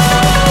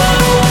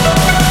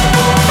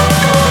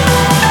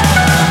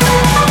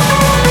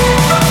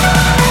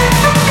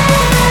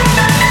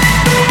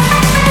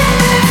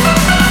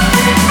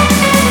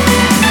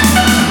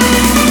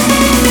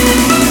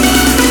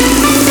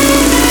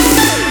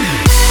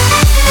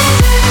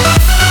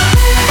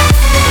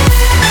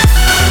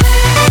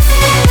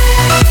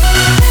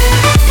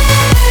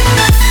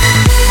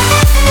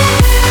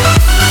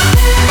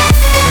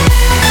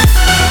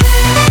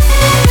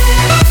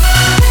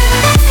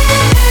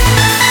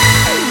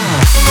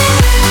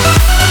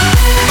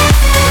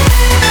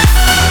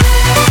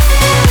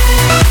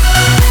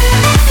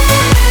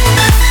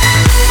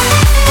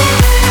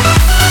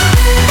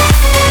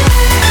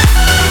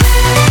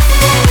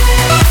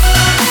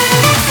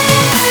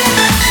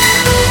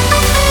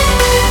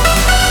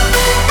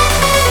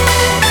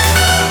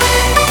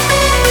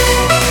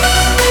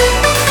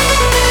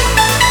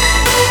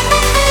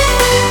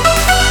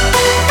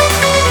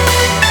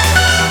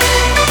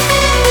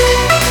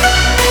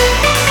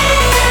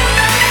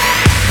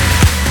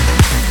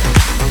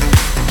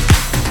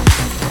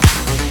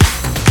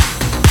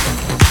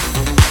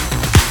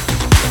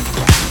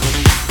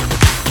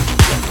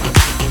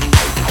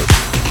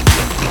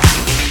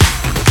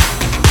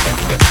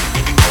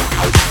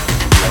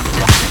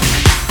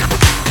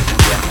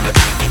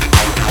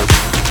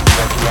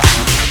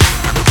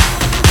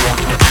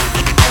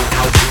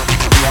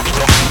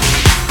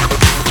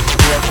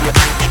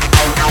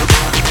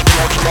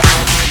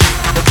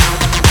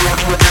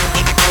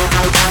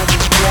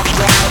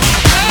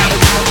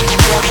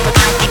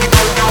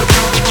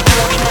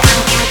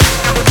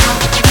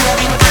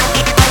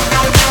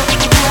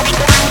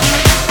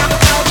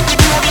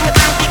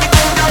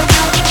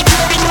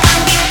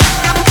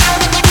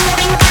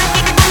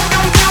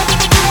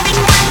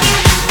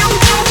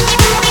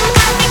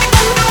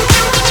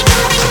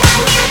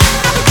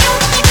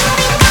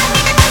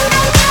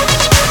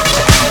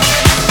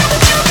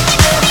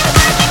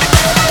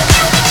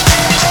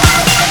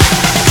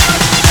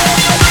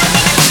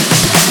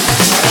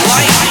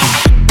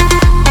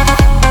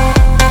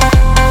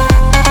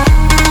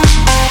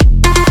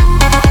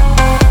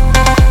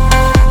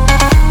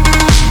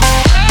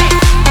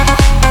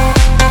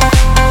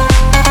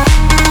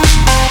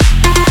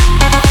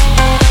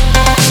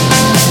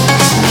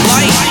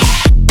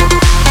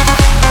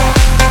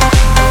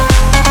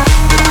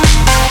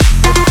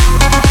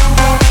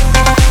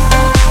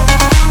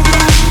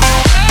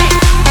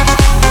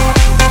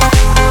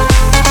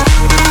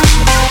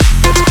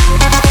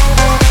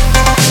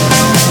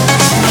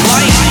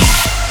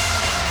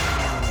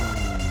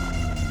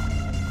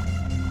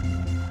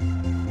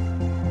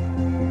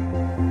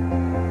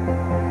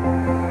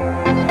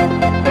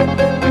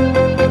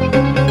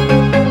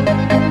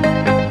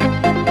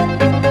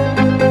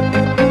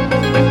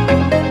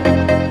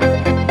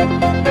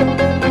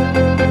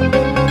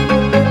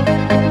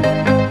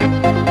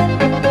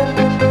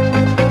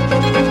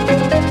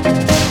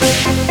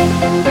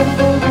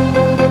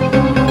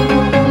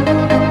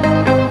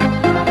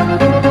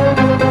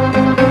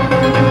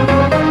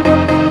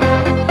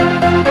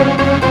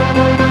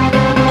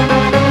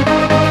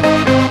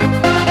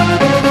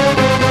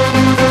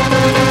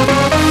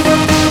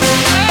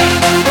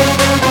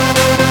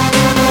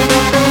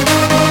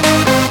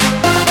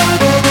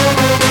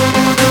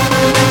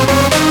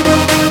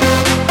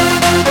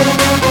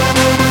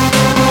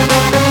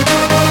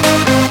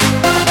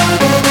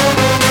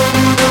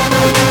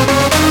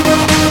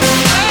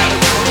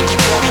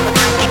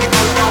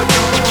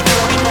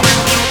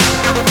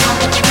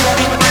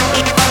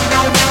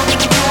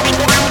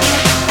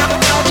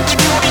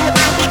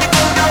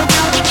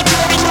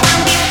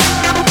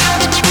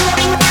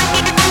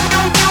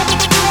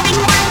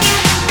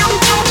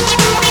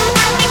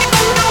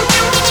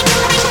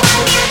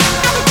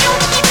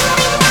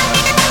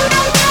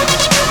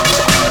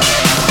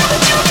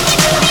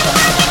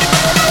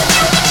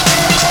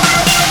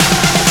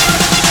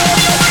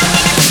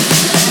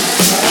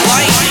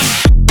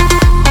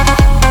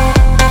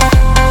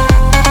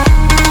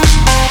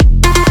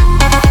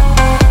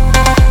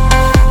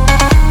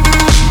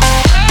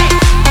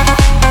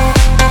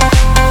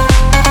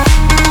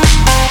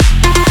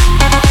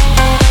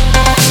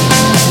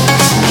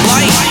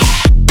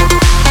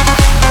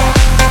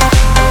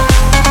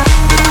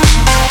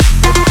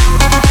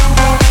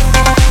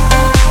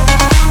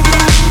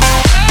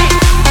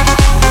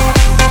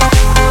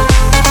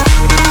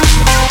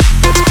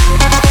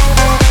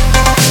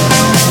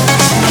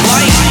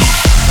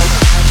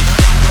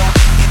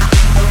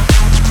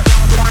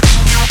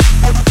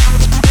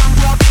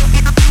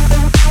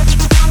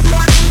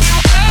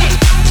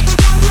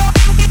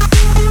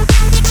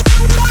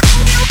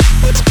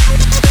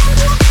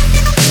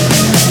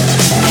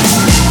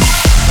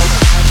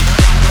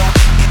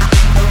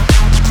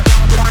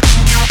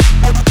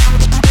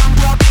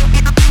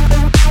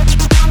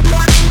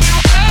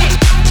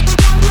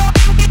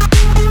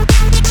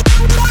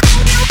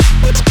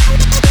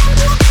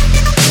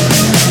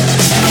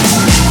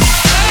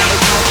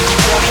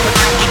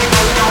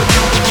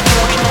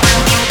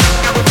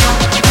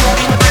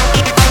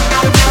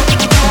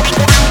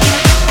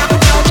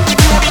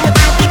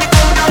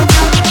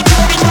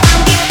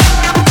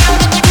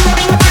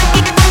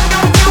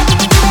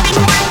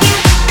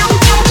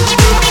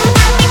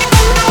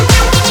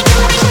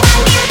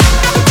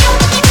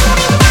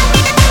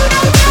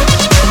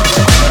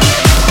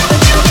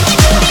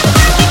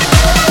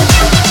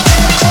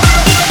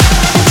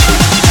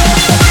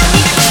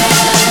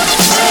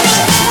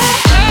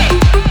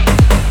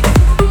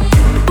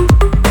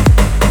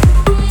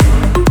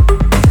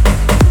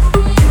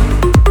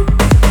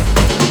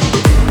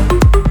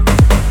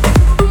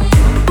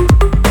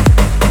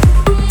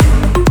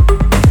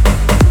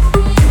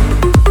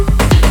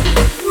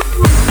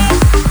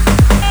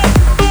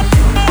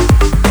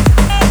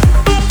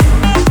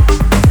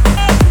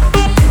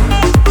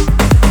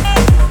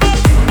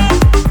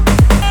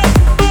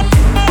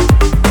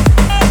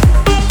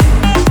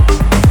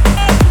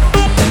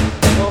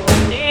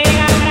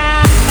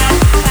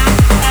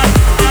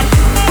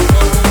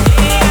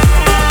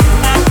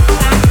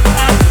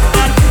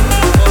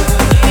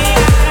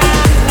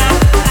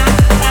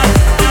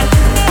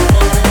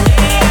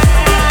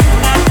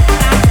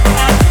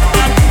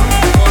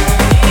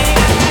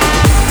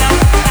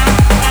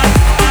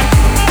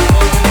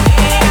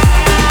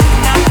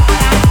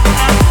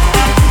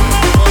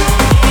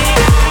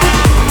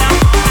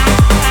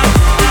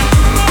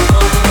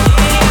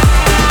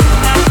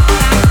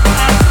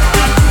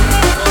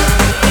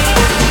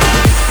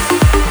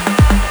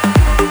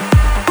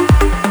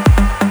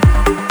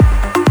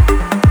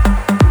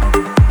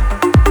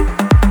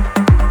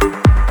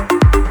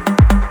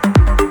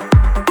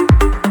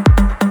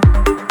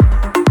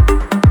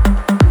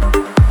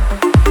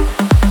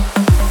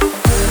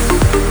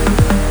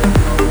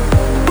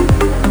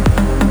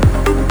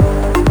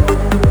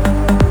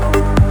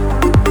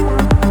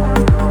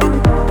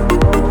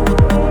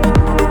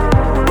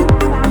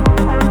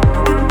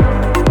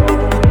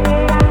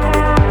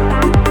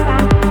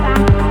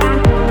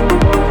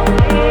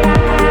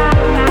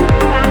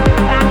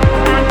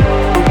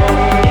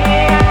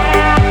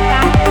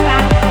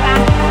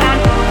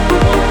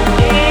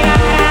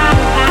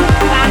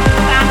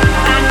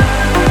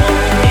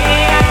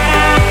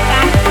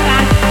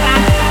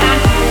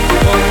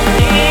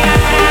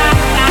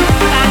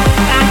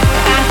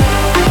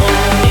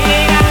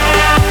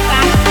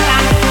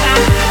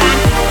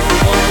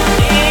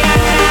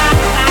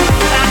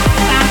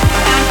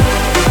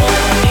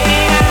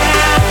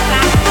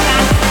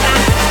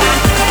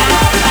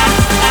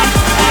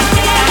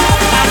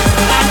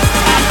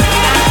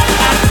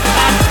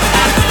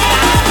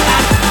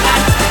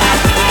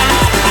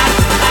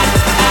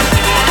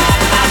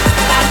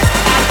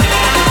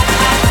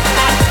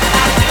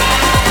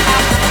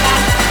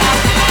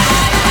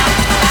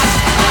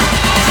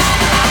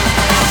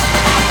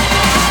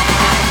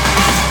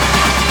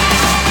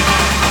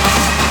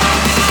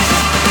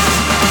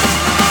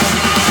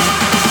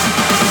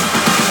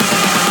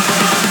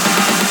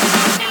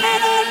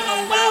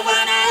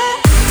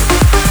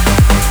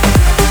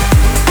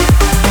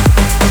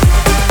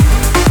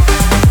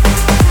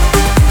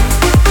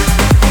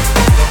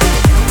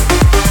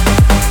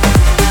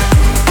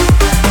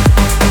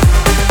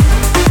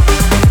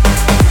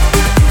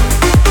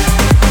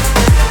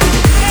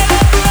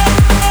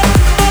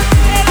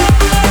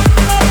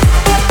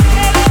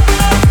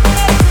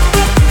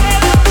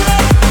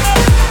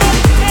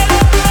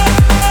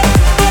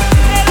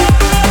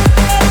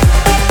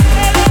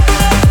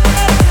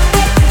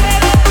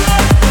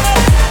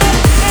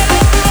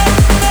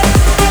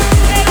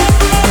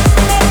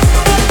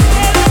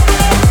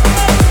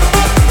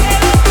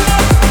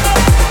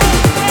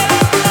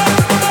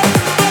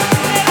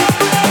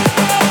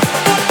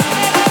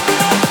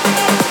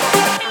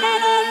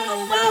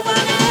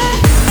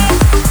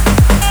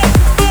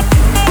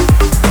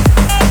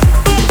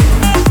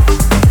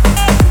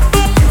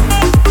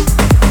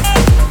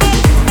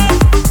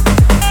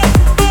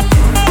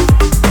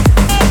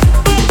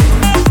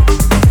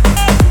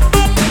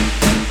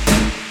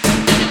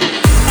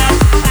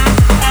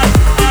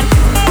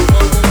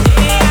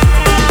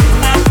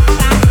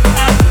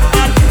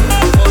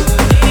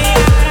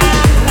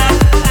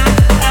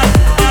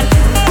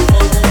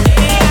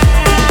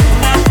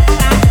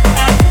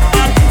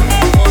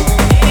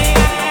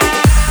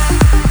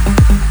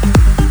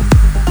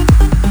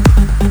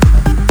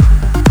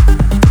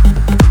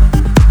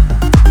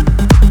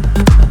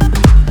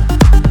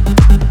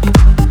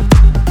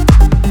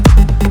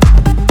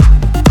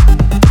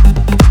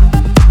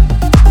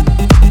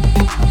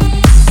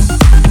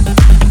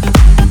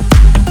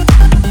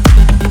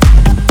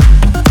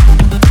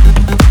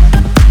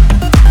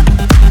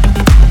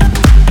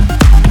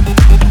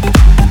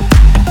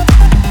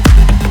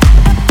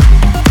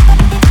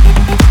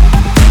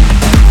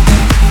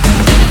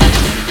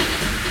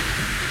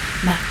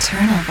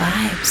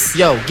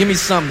Yo, give me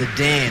something to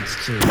dance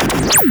to.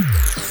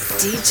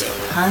 DJ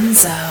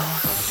Punzo.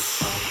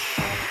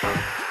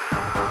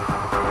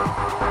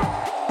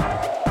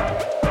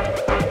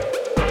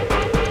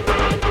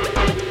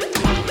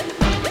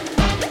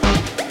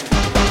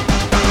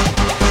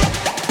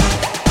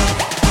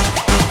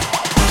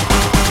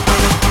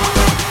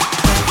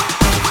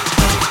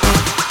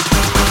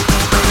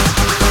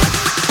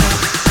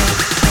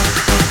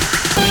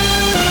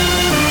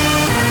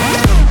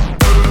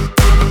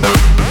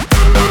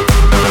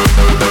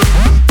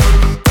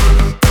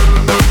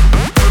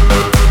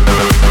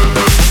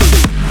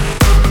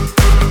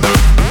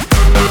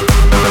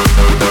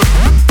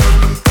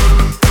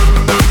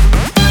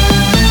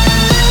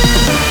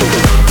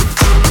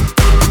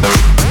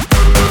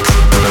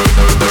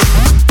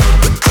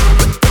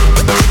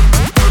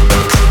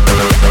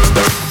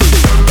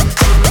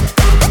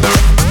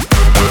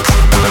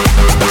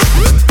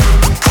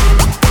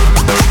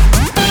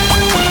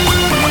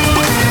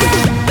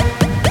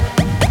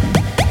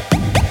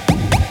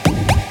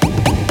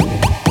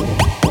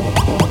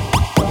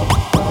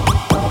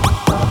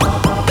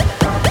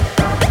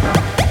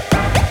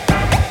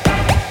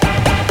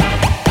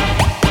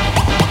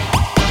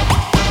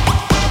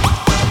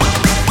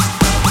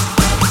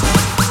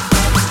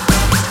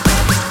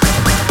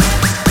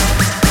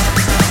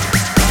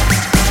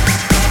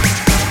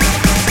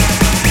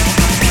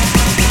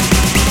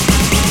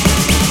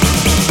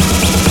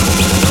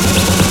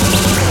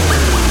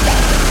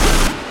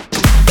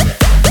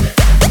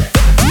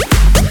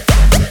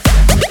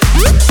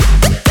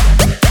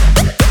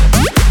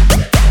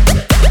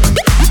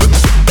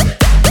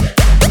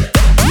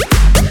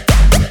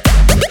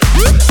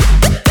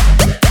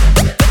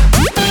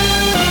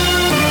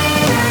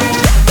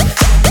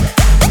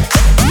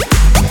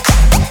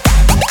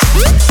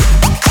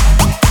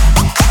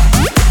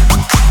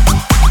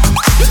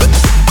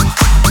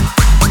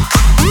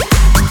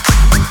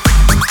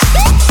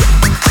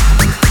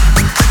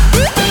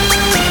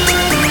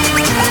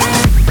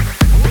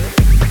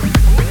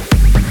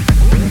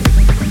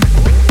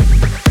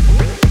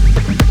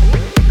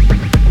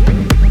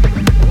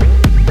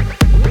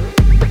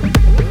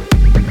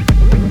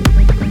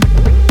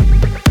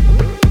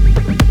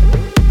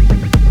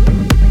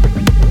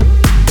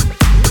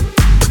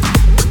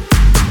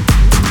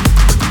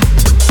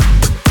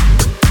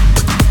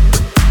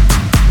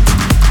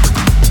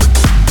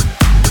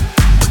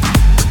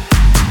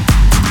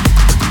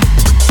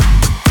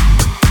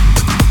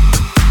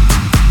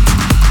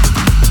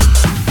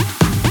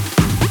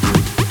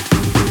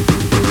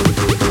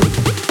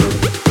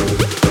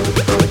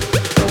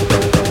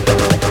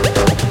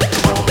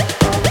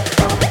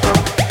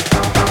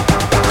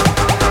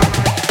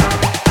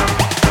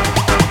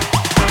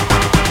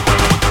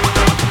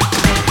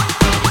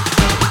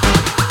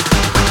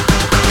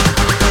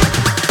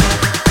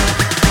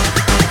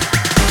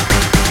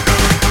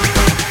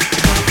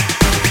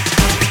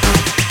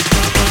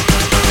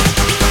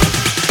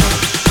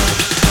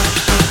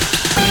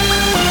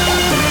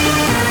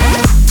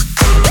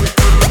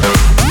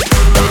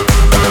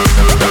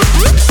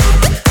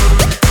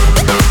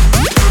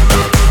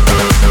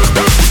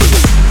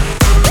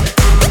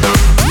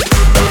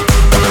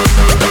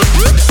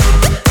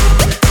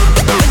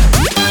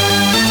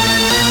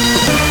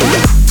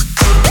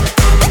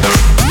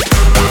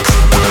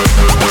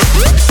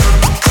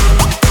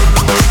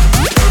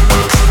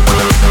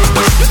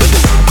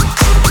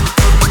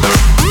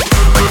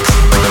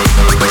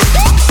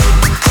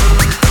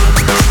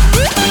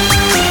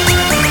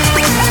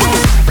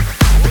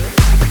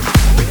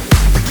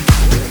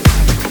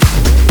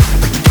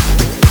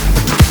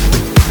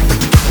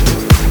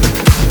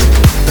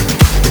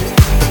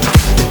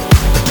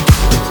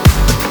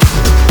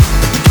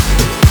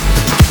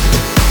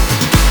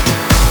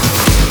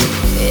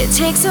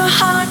 takes a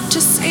heart to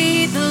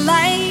see the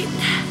light,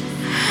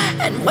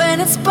 and when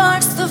it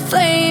sparks, the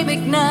flame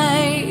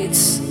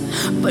ignites.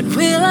 But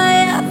will I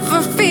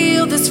ever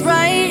feel this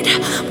right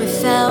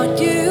without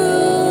you?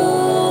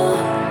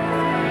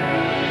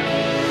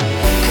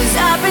 'Cause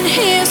I've been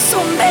here so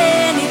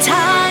many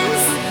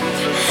times.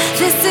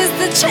 This is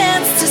the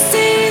chance to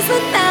seize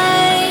the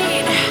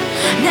night.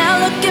 Now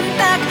looking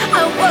back,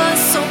 I was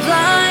so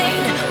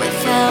blind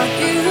without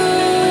you.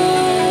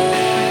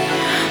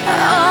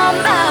 All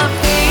my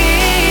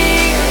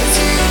fears,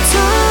 you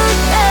took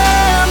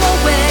them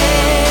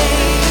away.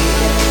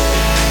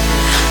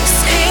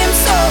 Seem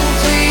so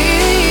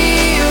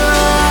clear,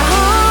 I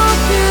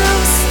hope you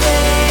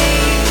stay.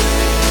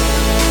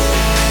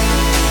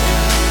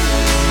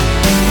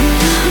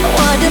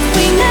 What if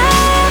we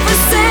never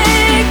say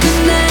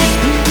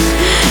goodnight,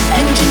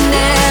 and you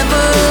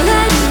never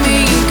let me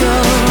go?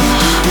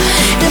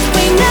 If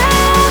we never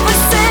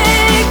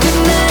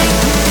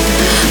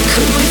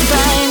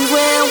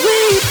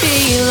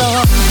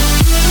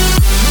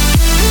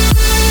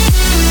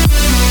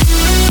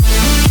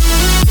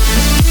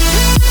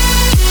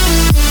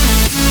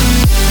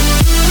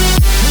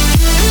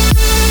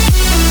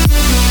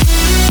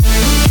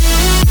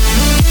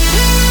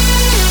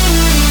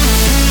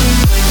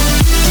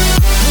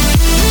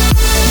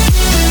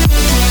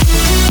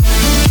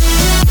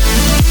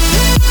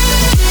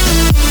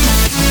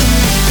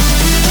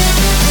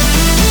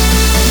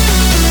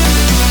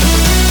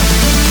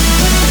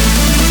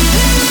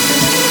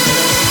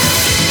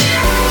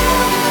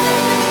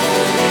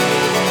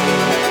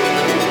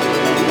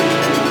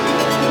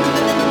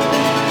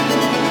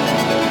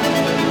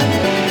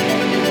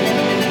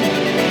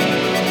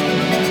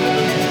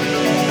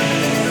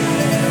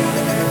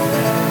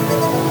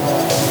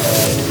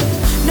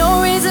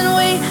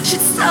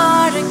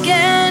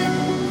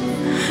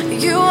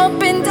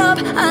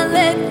I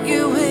let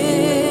you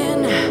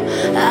in.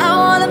 I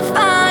wanna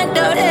find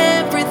out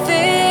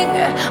everything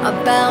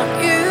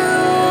about you.